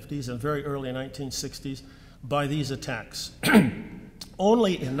 1950s and very early 1960s by these attacks.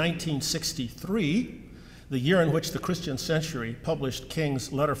 Only in 1963, the year in which the Christian Century published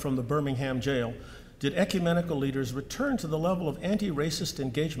King's letter from the Birmingham jail, did ecumenical leaders return to the level of anti-racist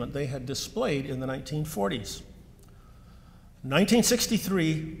engagement they had displayed in the 1940s.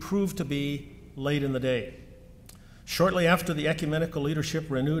 1963 proved to be late in the day. Shortly after the ecumenical leadership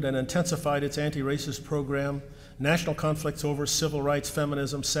renewed and intensified its anti-racist program, national conflicts over civil rights,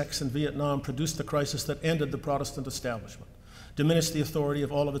 feminism, sex, and Vietnam produced the crisis that ended the Protestant establishment, diminished the authority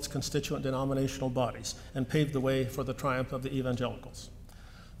of all of its constituent denominational bodies, and paved the way for the triumph of the evangelicals.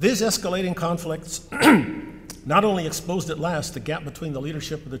 These escalating conflicts not only exposed at last the gap between the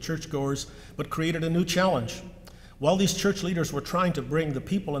leadership of the churchgoers, but created a new challenge. While these church leaders were trying to bring the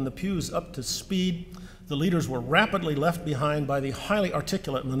people in the pews up to speed, the leaders were rapidly left behind by the highly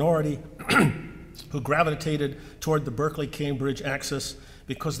articulate minority who gravitated toward the Berkeley-Cambridge axis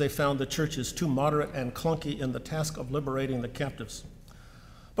because they found the churches too moderate and clunky in the task of liberating the captives.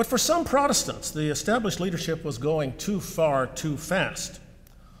 But for some Protestants, the established leadership was going too far too fast.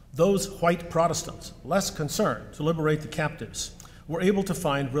 Those white Protestants, less concerned to liberate the captives, were able to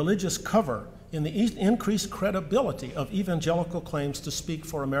find religious cover in the increased credibility of evangelical claims to speak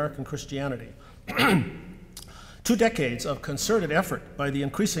for American Christianity. 2 decades of concerted effort by the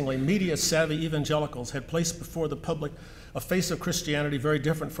increasingly media-savvy evangelicals had placed before the public a face of Christianity very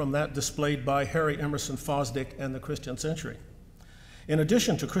different from that displayed by Harry Emerson Fosdick and the Christian Century. In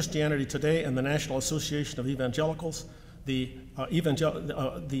addition to Christianity Today and the National Association of Evangelicals, the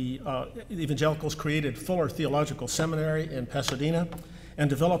evangelicals created Fuller Theological Seminary in Pasadena and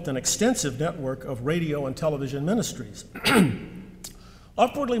developed an extensive network of radio and television ministries.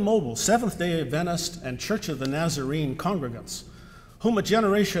 Upwardly mobile Seventh-day Adventist and Church of the Nazarene congregants, whom a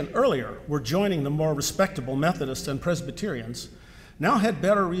generation earlier were joining the more respectable Methodists and Presbyterians, now had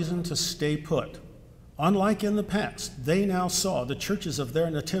better reason to stay put. Unlike in the past, they now saw the churches of their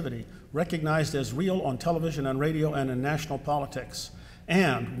nativity recognized as real on television and radio and in national politics.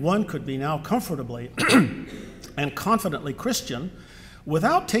 And one could be now comfortably and confidently Christian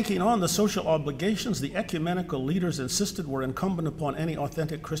without taking on the social obligations the ecumenical leaders insisted were incumbent upon any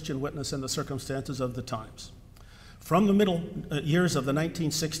authentic Christian witness in the circumstances of the times. From the middle years of the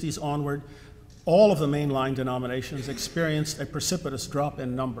 1960s onward, all of the mainline denominations experienced a precipitous drop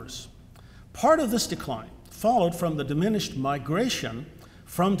in numbers. Part of this decline followed from the diminished migration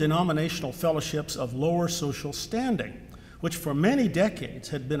from denominational fellowships of lower social standing, which for many decades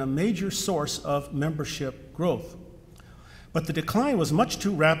had been a major source of membership growth. But the decline was much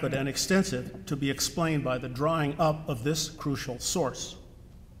too rapid and extensive to be explained by the drying up of this crucial source.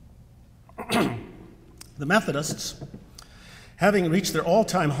 The Methodists, having reached their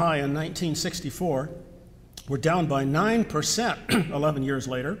all-time high in 1964, were down by 9% 11 years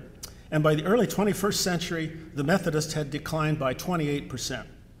later, and by the early 21st century, the Methodists had declined by 28%.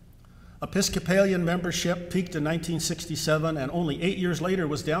 Episcopalian membership peaked in 1967 and only 8 years later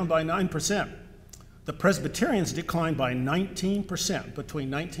was down by 9%. The Presbyterians declined by 19%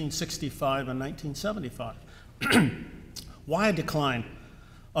 between 1965 and 1975. Why a decline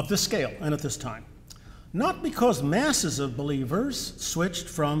of this scale and at this time? Not because masses of believers switched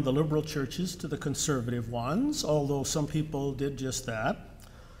from the liberal churches to the conservative ones, although some people did just that.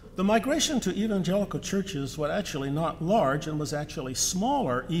 The migration to evangelical churches was actually not large and was actually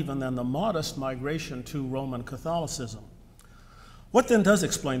smaller even than the modest migration to Roman Catholicism. What then does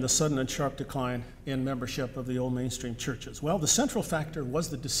explain the sudden and sharp decline in membership of the old mainstream churches? Well, the central factor was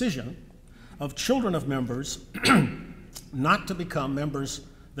the decision of children of members not to become members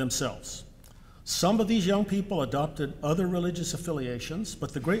themselves. Some of these young people adopted other religious affiliations,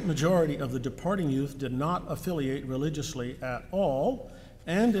 but the great majority of the departing youth did not affiliate religiously at all,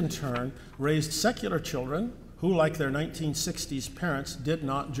 and in turn raised secular children who, like their 1960s parents, did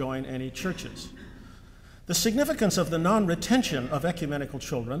not join any churches. The significance of the non-retention of ecumenical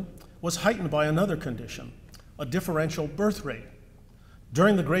children was heightened by another condition, a differential birth rate.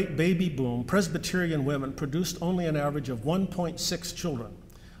 During the great baby boom, Presbyterian women produced only an average of 1.6 children,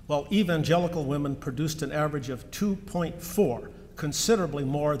 while evangelical women produced an average of 2.4, considerably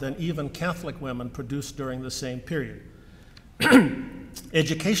more than even Catholic women produced during the same period.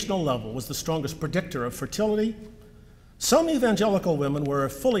 Educational level was the strongest predictor of fertility. Some evangelical women were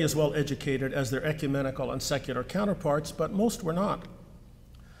fully as well educated as their ecumenical and secular counterparts, but most were not.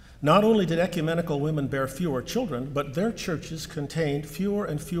 Not only did ecumenical women bear fewer children, but their churches contained fewer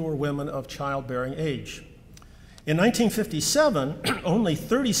and fewer women of childbearing age. In 1957, only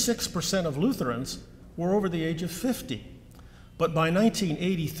 36% of Lutherans were over the age of 50, but by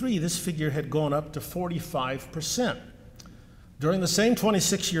 1983, this figure had gone up to 45%. During the same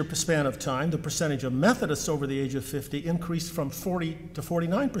 26-year span of time, the percentage of Methodists over the age of 50 increased from 40 to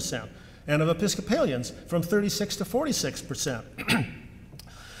 49%, and of Episcopalians from 36 to 46%.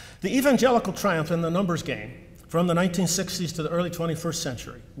 The evangelical triumph in the numbers game from the 1960s to the early 21st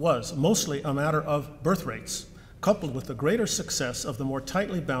century was mostly a matter of birth rates, coupled with the greater success of the more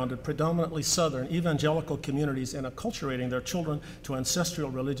tightly bounded, predominantly Southern evangelical communities in acculturating their children to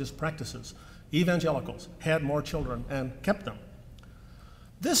ancestral religious practices. Evangelicals had more children and kept them.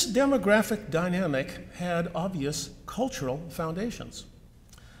 This demographic dynamic had obvious cultural foundations.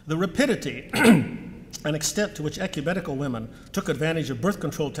 The rapidity and extent to which ecumenical women took advantage of birth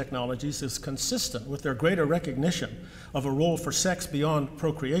control technologies is consistent with their greater recognition of a role for sex beyond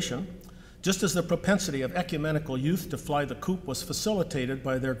procreation, just as the propensity of ecumenical youth to fly the coop was facilitated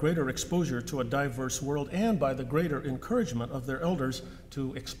by their greater exposure to a diverse world and by the greater encouragement of their elders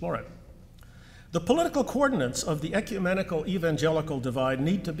to explore it. The political coordinates of the ecumenical evangelical divide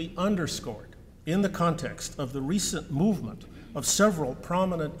need to be underscored in the context of the recent movement of several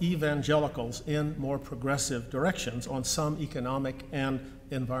prominent evangelicals in more progressive directions on some economic and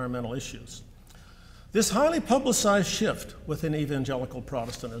environmental issues. This highly publicized shift within evangelical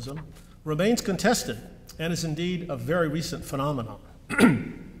Protestantism remains contested and is indeed a very recent phenomenon.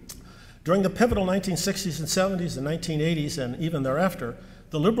 During the pivotal 1960s and 70s and 1980s and even thereafter,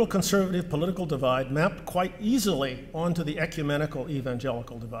 the liberal-conservative political divide mapped quite easily onto the ecumenical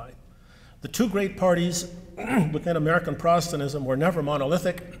evangelical divide. The two great parties within American Protestantism were never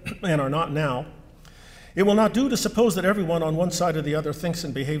monolithic and are not now. It will not do to suppose that everyone on one side or the other thinks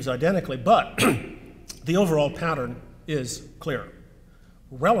and behaves identically, but the overall pattern is clear.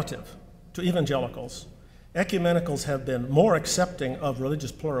 Relative to evangelicals, ecumenicals have been more accepting of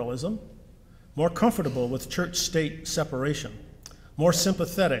religious pluralism, more comfortable with church-state separation, more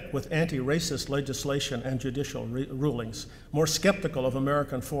sympathetic with anti-racist legislation and judicial rulings, more skeptical of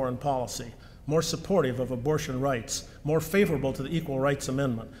American foreign policy, more supportive of abortion rights, more favorable to the Equal Rights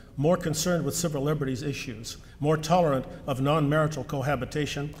Amendment, more concerned with civil liberties issues, more tolerant of non-marital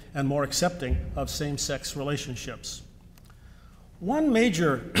cohabitation, and more accepting of same-sex relationships. One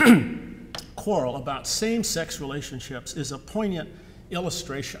major quarrel about same-sex relationships is a poignant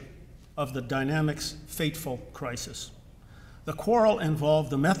illustration of the dynamic's fateful crisis. The quarrel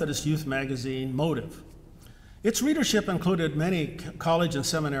involved the Methodist youth magazine Motive. Its readership included many college and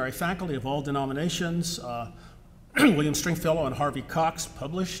seminary faculty of all denominations. William Stringfellow and Harvey Cox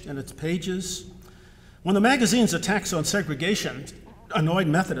published in its pages. When the magazine's attacks on segregation annoyed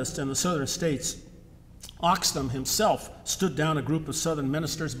Methodists in the southern states, Oxnam himself stood down a group of southern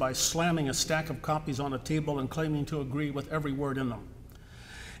ministers by slamming a stack of copies on a table and claiming to agree with every word in them.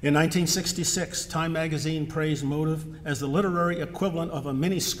 In 1966, Time magazine praised Motive as the literary equivalent of a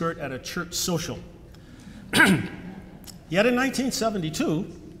miniskirt at a church social. Yet in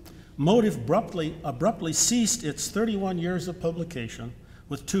 1972, Motive abruptly ceased its 31 years of publication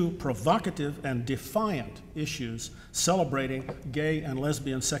with two provocative and defiant issues celebrating gay and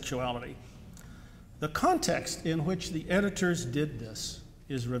lesbian sexuality. The context in which the editors did this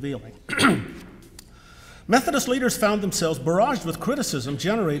is revealing. Methodist leaders found themselves barraged with criticism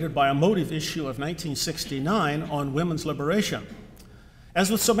generated by a motive issue of 1969 on women's liberation.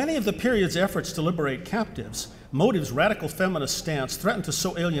 As with so many of the period's efforts to liberate captives, Motive's radical feminist stance threatened to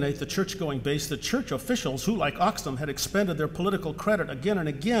so alienate the church-going base that church officials who, like Oxfam, had expended their political credit again and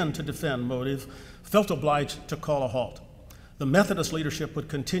again to defend Motive, felt obliged to call a halt. The Methodist leadership would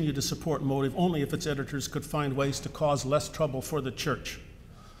continue to support Motive only if its editors could find ways to cause less trouble for the church.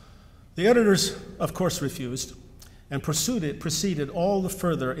 The editors, of course, refused and proceeded all the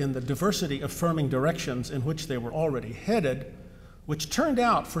further in the diversity-affirming directions in which they were already headed, which turned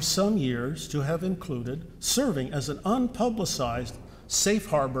out for some years to have included serving as an unpublicized safe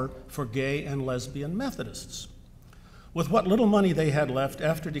harbor for gay and lesbian Methodists. With what little money they had left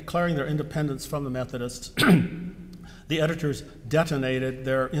after declaring their independence from the Methodists, the editors detonated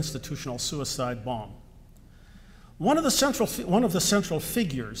their institutional suicide bomb. One of the central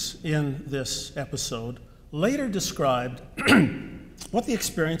figures in this episode later described what the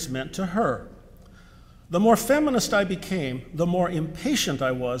experience meant to her. The more feminist I became, the more impatient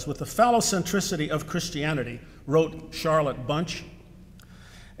I was with the phallocentricity of Christianity, wrote Charlotte Bunch,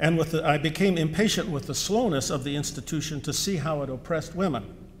 and I became impatient with the slowness of the institution to see how it oppressed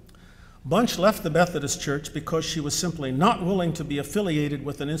women. Bunch left the Methodist Church because she was simply not willing to be affiliated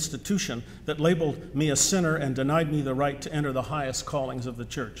with an institution that labeled me a sinner and denied me the right to enter the highest callings of the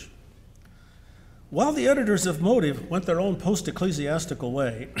church. While the editors of Motive went their own post-ecclesiastical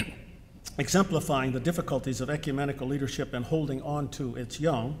way, exemplifying the difficulties of ecumenical leadership and holding on to its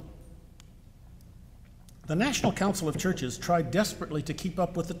young, the National Council of Churches tried desperately to keep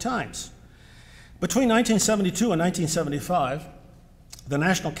up with the times. Between 1972 and 1975, the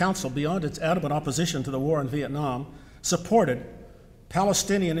National Council, beyond its adamant opposition to the war in Vietnam, supported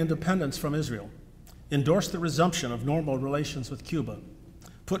Palestinian independence from Israel, endorsed the resumption of normal relations with Cuba,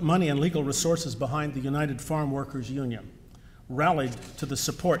 put money and legal resources behind the United Farm Workers Union, rallied to the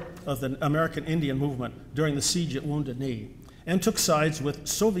support of the American Indian movement during the siege at Wounded Knee, and took sides with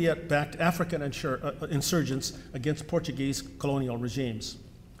Soviet-backed African insurgents against Portuguese colonial regimes.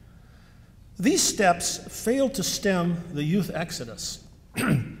 These steps failed to stem the youth exodus,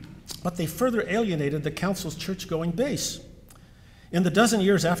 but they further alienated the Council's church-going base. In the dozen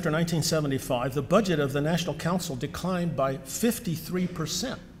years after 1975, the budget of the National Council declined by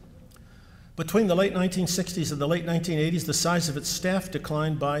 53%. Between the late 1960s and the late 1980s, the size of its staff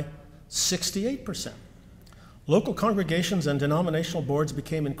declined by 68%. Local congregations and denominational boards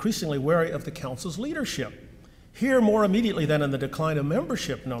became increasingly wary of the Council's leadership. Here, more immediately than in the decline of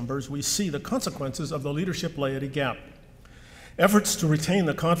membership numbers, we see the consequences of the leadership-laity gap. Efforts to retain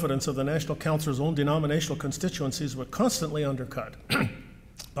the confidence of the National Council's own denominational constituencies were constantly undercut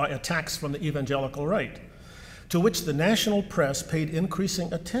by attacks from the evangelical right, to which the national press paid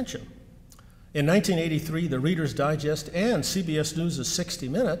increasing attention. In 1983, the Reader's Digest and CBS News' 60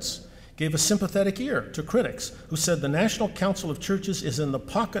 Minutes gave a sympathetic ear to critics who said the National Council of Churches is in the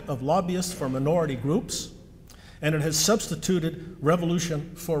pocket of lobbyists for minority groups, and it has substituted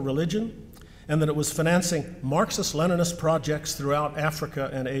revolution for religion, and that it was financing Marxist-Leninist projects throughout Africa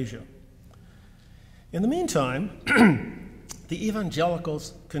and Asia. In the meantime, the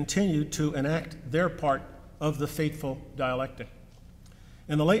evangelicals continued to enact their part of the fateful dialectic.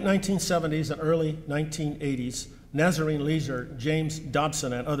 In the late 1970s and early 1980s, Nazarene leader James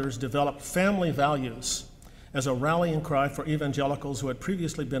Dobson and others developed family values as a rallying cry for evangelicals who had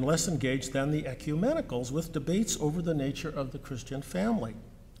previously been less engaged than the ecumenicals with debates over the nature of the Christian family.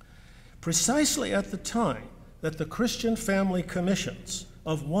 Precisely at the time that the Christian family commissions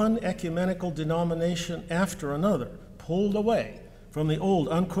of one ecumenical denomination after another pulled away from the old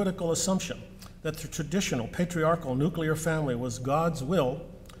uncritical assumption that the traditional patriarchal nuclear family was God's will,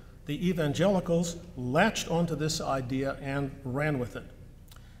 the evangelicals latched onto this idea and ran with it.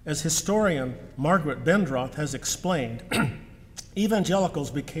 As historian Margaret Bendroth has explained, evangelicals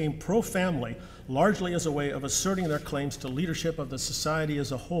became pro-family largely as a way of asserting their claims to leadership of the society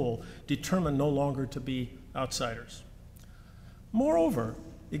as a whole, determined no longer to be outsiders. Moreover,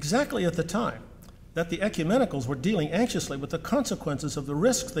 exactly at the time that the ecumenicals were dealing anxiously with the consequences of the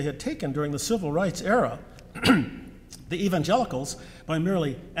risks they had taken during the civil rights era, the evangelicals, by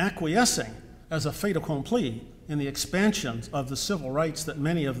merely acquiescing as a fait accompli in the expansions of the civil rights that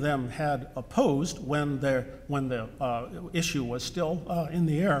many of them had opposed when the issue was still in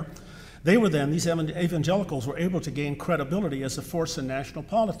the air, these evangelicals were able to gain credibility as a force in national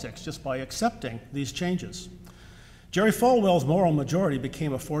politics just by accepting these changes. Jerry Falwell's moral majority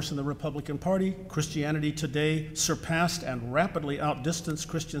became a force in the Republican Party. Christianity Today surpassed and rapidly outdistanced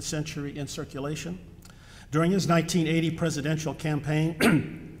Christian Century in circulation. During his 1980 presidential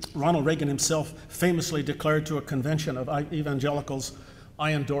campaign, Ronald Reagan himself famously declared to a convention of evangelicals,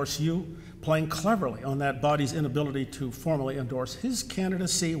 "I endorse you," playing cleverly on that body's inability to formally endorse his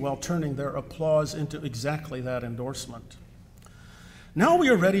candidacy while turning their applause into exactly that endorsement. Now we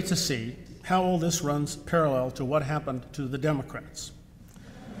are ready to see how all this runs parallel to what happened to the Democrats.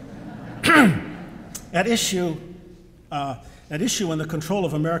 At issue in the control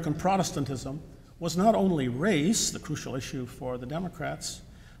of American Protestantism was not only race, the crucial issue for the Democrats,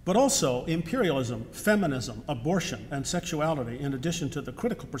 but also imperialism, feminism, abortion, and sexuality, in addition to the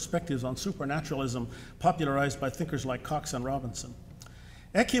critical perspectives on supernaturalism popularized by thinkers like Cox and Robinson.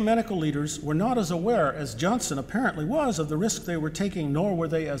 Ecumenical leaders were not as aware as Johnson apparently was of the risk they were taking, nor were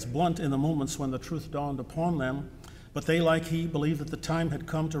they as blunt in the moments when the truth dawned upon them. But they, like he, believed that the time had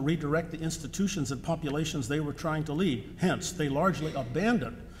come to redirect the institutions and populations they were trying to lead. Hence, they largely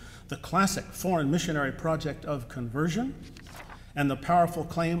abandoned the classic foreign missionary project of conversion and the powerful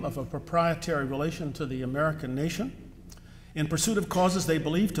claim of a proprietary relation to the American nation. In pursuit of causes they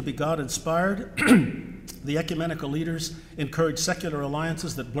believed to be God-inspired, the ecumenical leaders encouraged secular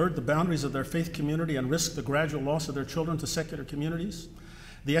alliances that blurred the boundaries of their faith community and risked the gradual loss of their children to secular communities.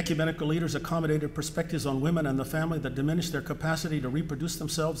 The ecumenical leaders accommodated perspectives on women and the family that diminished their capacity to reproduce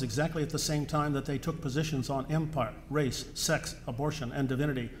themselves exactly at the same time that they took positions on empire, race, sex, abortion, and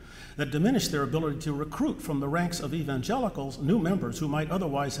divinity that diminished their ability to recruit from the ranks of evangelicals new members who might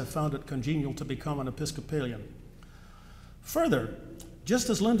otherwise have found it congenial to become an Episcopalian. Further, just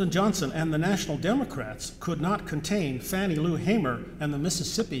as Lyndon Johnson and the National Democrats could not contain Fannie Lou Hamer and the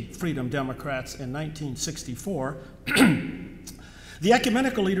Mississippi Freedom Democrats in 1964, the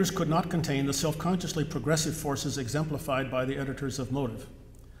ecumenical leaders could not contain the self-consciously progressive forces exemplified by the editors of Motive.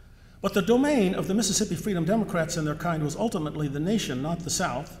 But the domain of the Mississippi Freedom Democrats and their kind was ultimately the nation, not the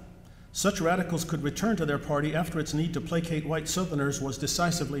South. Such radicals could return to their party after its need to placate white Southerners was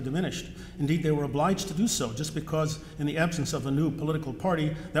decisively diminished. Indeed, they were obliged to do so, just because in the absence of a new political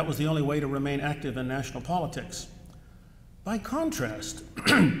party, that was the only way to remain active in national politics. By contrast,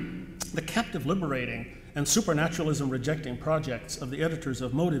 the captive liberating and supernaturalism rejecting projects of the editors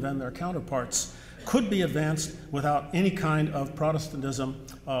of Motive and their counterparts could be advanced without any kind of Protestantism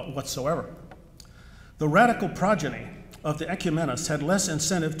whatsoever. The radical progeny of the ecumenists had less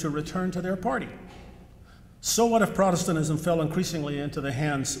incentive to return to their party. So what if Protestantism fell increasingly into the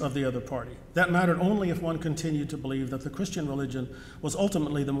hands of the other party? That mattered only if one continued to believe that the Christian religion was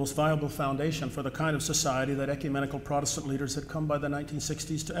ultimately the most viable foundation for the kind of society that ecumenical Protestant leaders had come by the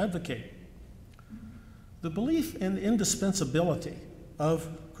 1960s to advocate. The belief in the indispensability of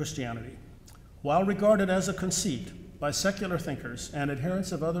Christianity, while regarded as a conceit by secular thinkers and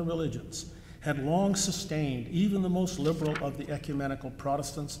adherents of other religions, had long sustained even the most liberal of the ecumenical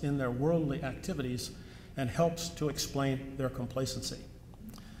Protestants in their worldly activities and helps to explain their complacency.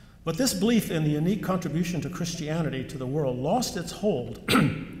 But this belief in the unique contribution to Christianity to the world lost its hold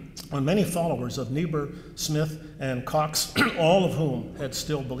on many followers of Niebuhr, Smith, and Cox, all of whom had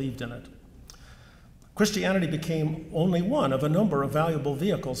still believed in it. Christianity became only one of a number of valuable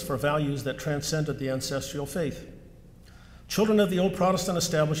vehicles for values that transcended the ancestral faith. Children of the old Protestant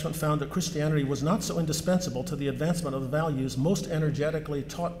establishment found that Christianity was not so indispensable to the advancement of the values most energetically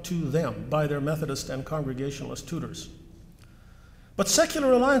taught to them by their Methodist and Congregationalist tutors. But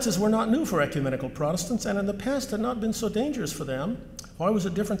secular alliances were not new for ecumenical Protestants, and in the past had not been so dangerous for them. Why was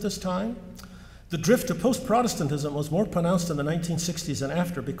it different this time? The drift to post-Protestantism was more pronounced in the 1960s and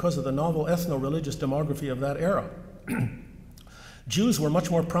after because of the novel ethno-religious demography of that era. Jews were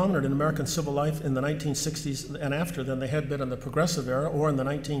much more prominent in American civil life in the 1960s and after than they had been in the Progressive era or in the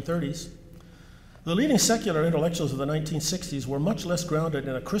 1930s. The leading secular intellectuals of the 1960s were much less grounded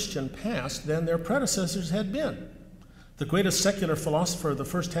in a Christian past than their predecessors had been. The greatest secular philosopher of the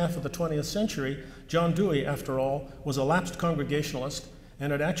first half of the 20th century, John Dewey, after all, was a lapsed Congregationalist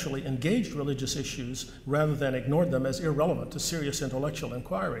and had actually engaged religious issues rather than ignored them as irrelevant to serious intellectual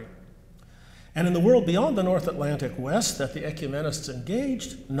inquiry. And in the world beyond the North Atlantic West that the ecumenists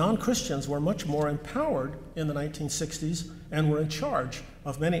engaged, non-Christians were much more empowered in the 1960s and were in charge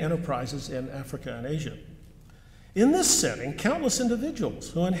of many enterprises in Africa and Asia. In this setting, countless individuals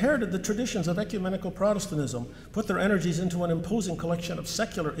who inherited the traditions of ecumenical Protestantism put their energies into an imposing collection of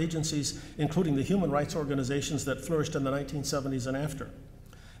secular agencies, including the human rights organizations that flourished in the 1970s and after.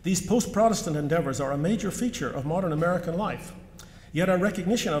 These post-Protestant endeavors are a major feature of modern American life. Yet our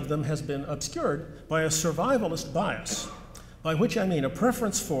recognition of them has been obscured by a survivalist bias, by which I mean a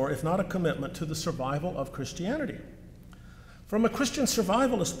preference for, if not a commitment to, the survival of Christianity. From a Christian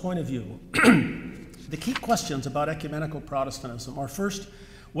survivalist point of view, the key questions about ecumenical Protestantism are first,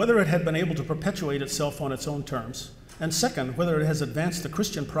 whether it had been able to perpetuate itself on its own terms, and second, whether it has advanced the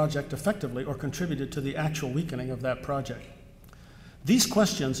Christian project effectively or contributed to the actual weakening of that project. These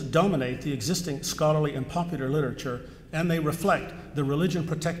questions dominate the existing scholarly and popular literature, and they reflect the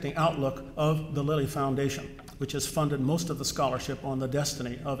religion-protecting outlook of the Lilly Foundation, which has funded most of the scholarship on the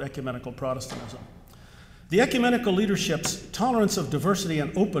destiny of ecumenical Protestantism. The ecumenical leadership's tolerance of diversity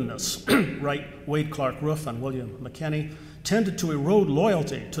and openness, write Wade Clark Roof and William McKinney, tended to erode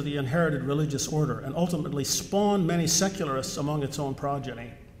loyalty to the inherited religious order and ultimately spawn many secularists among its own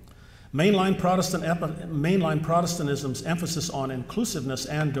progeny. Mainline Protestantism's emphasis on inclusiveness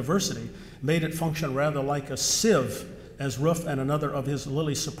and diversity made it function rather like a sieve, as Roof and another of his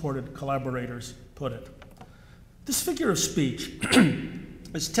Lilly-supported collaborators put it. This figure of speech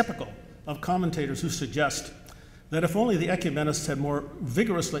is typical of commentators who suggest that if only the ecumenists had more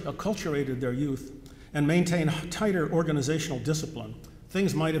vigorously acculturated their youth and maintained tighter organizational discipline,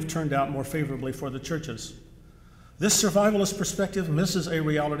 things might have turned out more favorably for the churches. This survivalist perspective misses a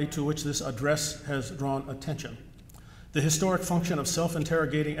reality to which this address has drawn attention: the historic function of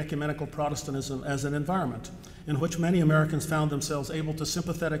self-interrogating ecumenical Protestantism as an environment in which many Americans found themselves able to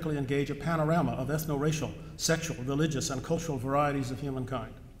sympathetically engage a panorama of ethno-racial, sexual, religious, and cultural varieties of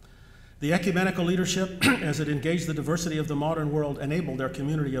humankind. The ecumenical leadership, as it engaged the diversity of the modern world, enabled their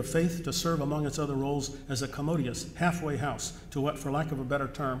community of faith to serve among its other roles as a commodious halfway house to what, for lack of a better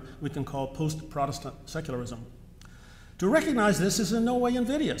term, we can call post-Protestant secularism. To recognize this is in no way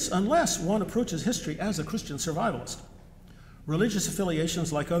invidious, unless one approaches history as a Christian survivalist. Religious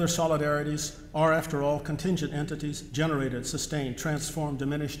affiliations, like other solidarities, are, after all, contingent entities generated, sustained, transformed,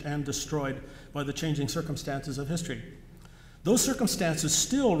 diminished, and destroyed by the changing circumstances of history. Those circumstances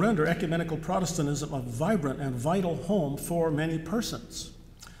still render ecumenical Protestantism a vibrant and vital home for many persons.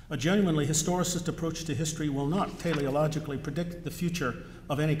 A genuinely historicist approach to history will not teleologically predict the future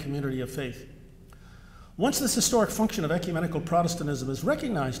of any community of faith. Once this historic function of ecumenical Protestantism is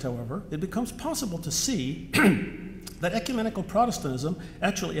recognized, however, it becomes possible to see that ecumenical Protestantism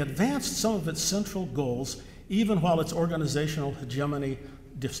actually advanced some of its central goals even while its organizational hegemony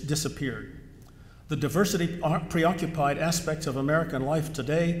disappeared. The diversity-preoccupied aspects of American life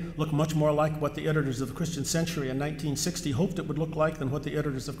today look much more like what the editors of the Christian Century in 1960 hoped it would look like than what the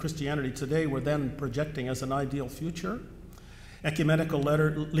editors of Christianity Today were then projecting as an ideal future. Ecumenical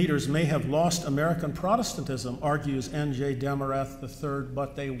leaders may have lost American Protestantism, argues N.J. Demarath III,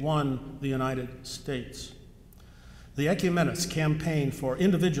 but they won the United States. The ecumenists campaigned for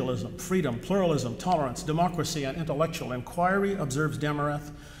individualism, freedom, pluralism, tolerance, democracy, and intellectual inquiry, observes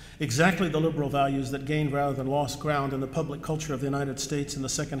Demarath, exactly the liberal values that gained rather than lost ground in the public culture of the United States in the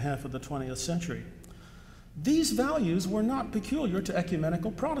second half of the 20th century. These values were not peculiar to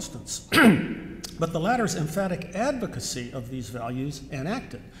ecumenical Protestants, but the latter's emphatic advocacy of these values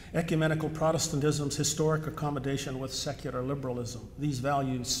enacted ecumenical Protestantism's historic accommodation with secular liberalism. These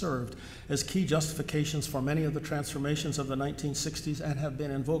values served as key justifications for many of the transformations of the 1960s and have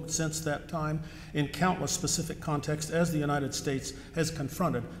been invoked since that time in countless specific contexts as the United States has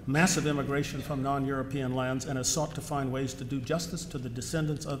confronted massive immigration from non-European lands and has sought to find ways to do justice to the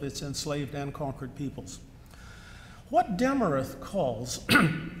descendants of its enslaved and conquered peoples. What Demarath calls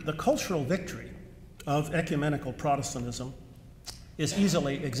the cultural victory of ecumenical Protestantism is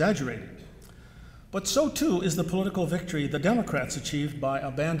easily exaggerated, but so too is the political victory the Democrats achieved by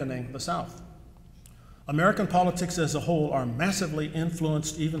abandoning the South. American politics as a whole are massively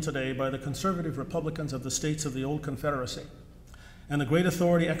influenced even today by the conservative Republicans of the states of the old Confederacy, and the great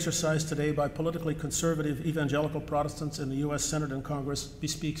authority exercised today by politically conservative evangelical Protestants in the U.S. Senate and Congress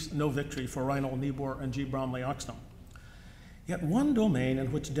bespeaks no victory for Reinhold Niebuhr and G. Bromley Oxnam. Yet one domain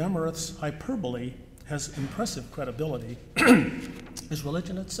in which Demarath's hyperbole has impressive credibility is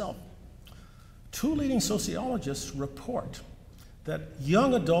religion itself. Two leading sociologists report that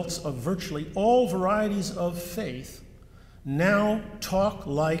young adults of virtually all varieties of faith now talk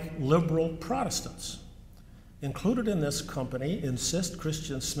like liberal Protestants. Included in this company, insist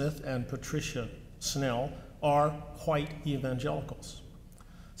Christian Smith and Patricia Snell are white evangelicals.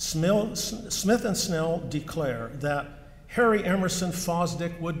 Smith and Snell declare that Harry Emerson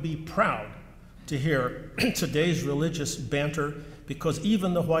Fosdick would be proud to hear today's religious banter because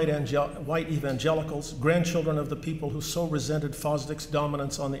even the white evangelicals, grandchildren of the people who so resented Fosdick's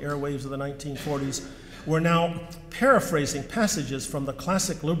dominance on the airwaves of the 1940s, were now paraphrasing passages from the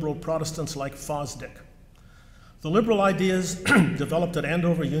classic liberal Protestants like Fosdick. The liberal ideas developed at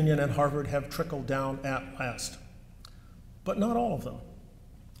Andover Union and Harvard have trickled down at last, but not all of them.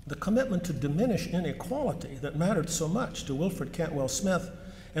 The commitment to diminish inequality that mattered so much to Wilfred Cantwell Smith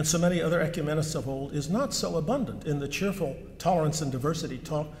and so many other ecumenists of old, is not so abundant in the cheerful tolerance and diversity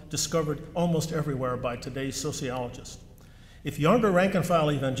talk discovered almost everywhere by today's sociologists. If younger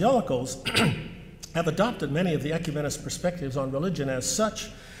rank-and-file evangelicals have adopted many of the ecumenist perspectives on religion as such,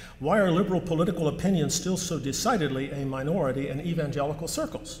 why are liberal political opinions still so decidedly a minority in evangelical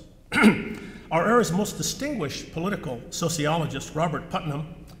circles? Our era's most distinguished political sociologist, Robert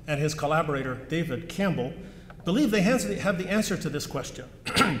Putnam, and his collaborator, David Campbell, believe they have the answer to this question.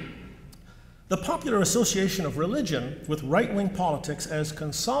 The popular association of religion with right-wing politics as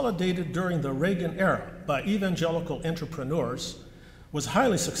consolidated during the Reagan era by evangelical entrepreneurs was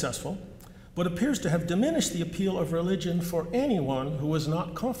highly successful, but appears to have diminished the appeal of religion for anyone who is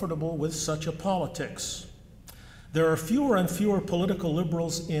not comfortable with such a politics. There are fewer and fewer political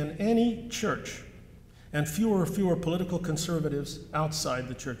liberals in any church, and fewer political conservatives outside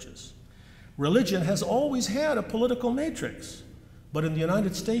the churches. Religion has always had a political matrix, but in the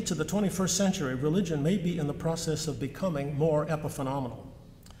United States of the 21st century, religion may be in the process of becoming more epiphenomenal.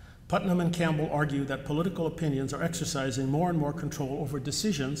 Putnam and Campbell argue that political opinions are exercising more and more control over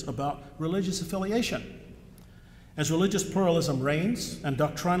decisions about religious affiliation. As religious pluralism reigns and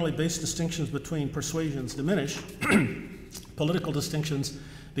doctrinally based distinctions between persuasions diminish, political distinctions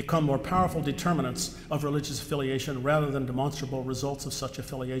become more powerful determinants of religious affiliation rather than demonstrable results of such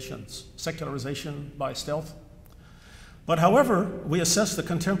affiliations. Secularization by stealth. But however we assess the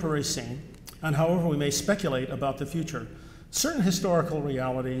contemporary scene, and however we may speculate about the future, certain historical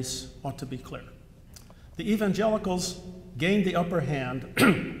realities ought to be clear. The evangelicals gained the upper hand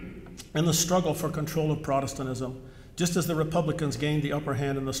in the struggle for control of Protestantism, just as the Republicans gained the upper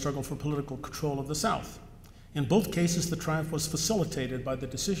hand in the struggle for political control of the South. In both cases, the triumph was facilitated by the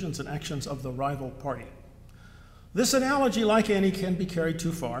decisions and actions of the rival party. This analogy, like any, can be carried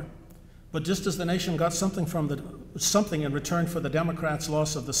too far, but just as the nation got something in return for the Democrats'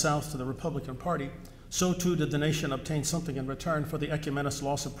 loss of the South to the Republican Party, so too did the nation obtain something in return for the ecumenist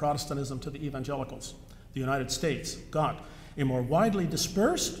loss of Protestantism to the evangelicals. The United States got a more widely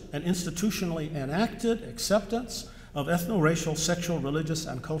dispersed and institutionally enacted acceptance of ethno-racial, sexual, religious,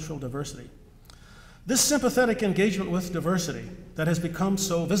 and cultural diversity. This sympathetic engagement with diversity that has become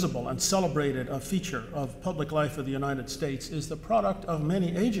so visible and celebrated a feature of public life of the United States is the product of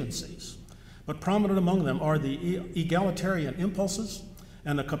many agencies, but prominent among them are the egalitarian impulses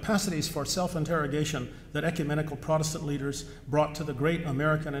and the capacities for self-interrogation that ecumenical Protestant leaders brought to the great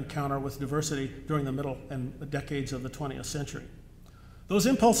American encounter with diversity during the middle and decades of the 20th century. Those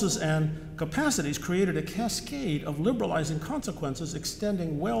impulses and capacities created a cascade of liberalizing consequences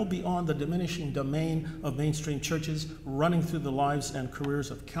extending well beyond the diminishing domain of mainstream churches, running through the lives and careers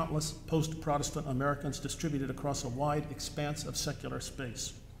of countless post-Protestant Americans distributed across a wide expanse of secular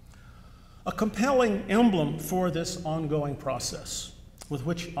space. A compelling emblem for this ongoing process, with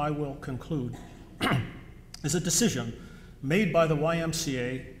which I will conclude, is a decision made by the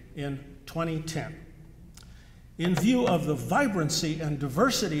YMCA in 2010. In view of the vibrancy and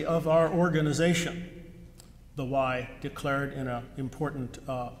diversity of our organization, the Y declared in an important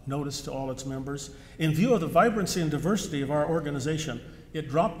notice to all its members, in view of the vibrancy and diversity of our organization, it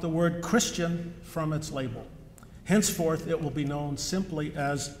dropped the word Christian from its label. Henceforth, it will be known simply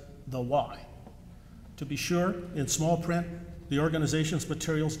as the Y. To be sure, in small print, the organization's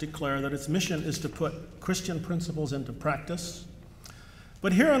materials declare that its mission is to put Christian principles into practice.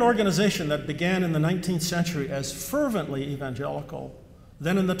 But here an organization that began in the 19th century as fervently evangelical,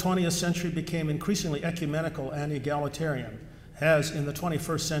 then in the 20th century became increasingly ecumenical and egalitarian, has in the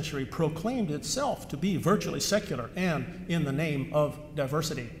 21st century proclaimed itself to be virtually secular and in the name of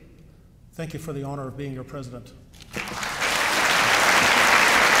diversity. Thank you for the honor of being your president.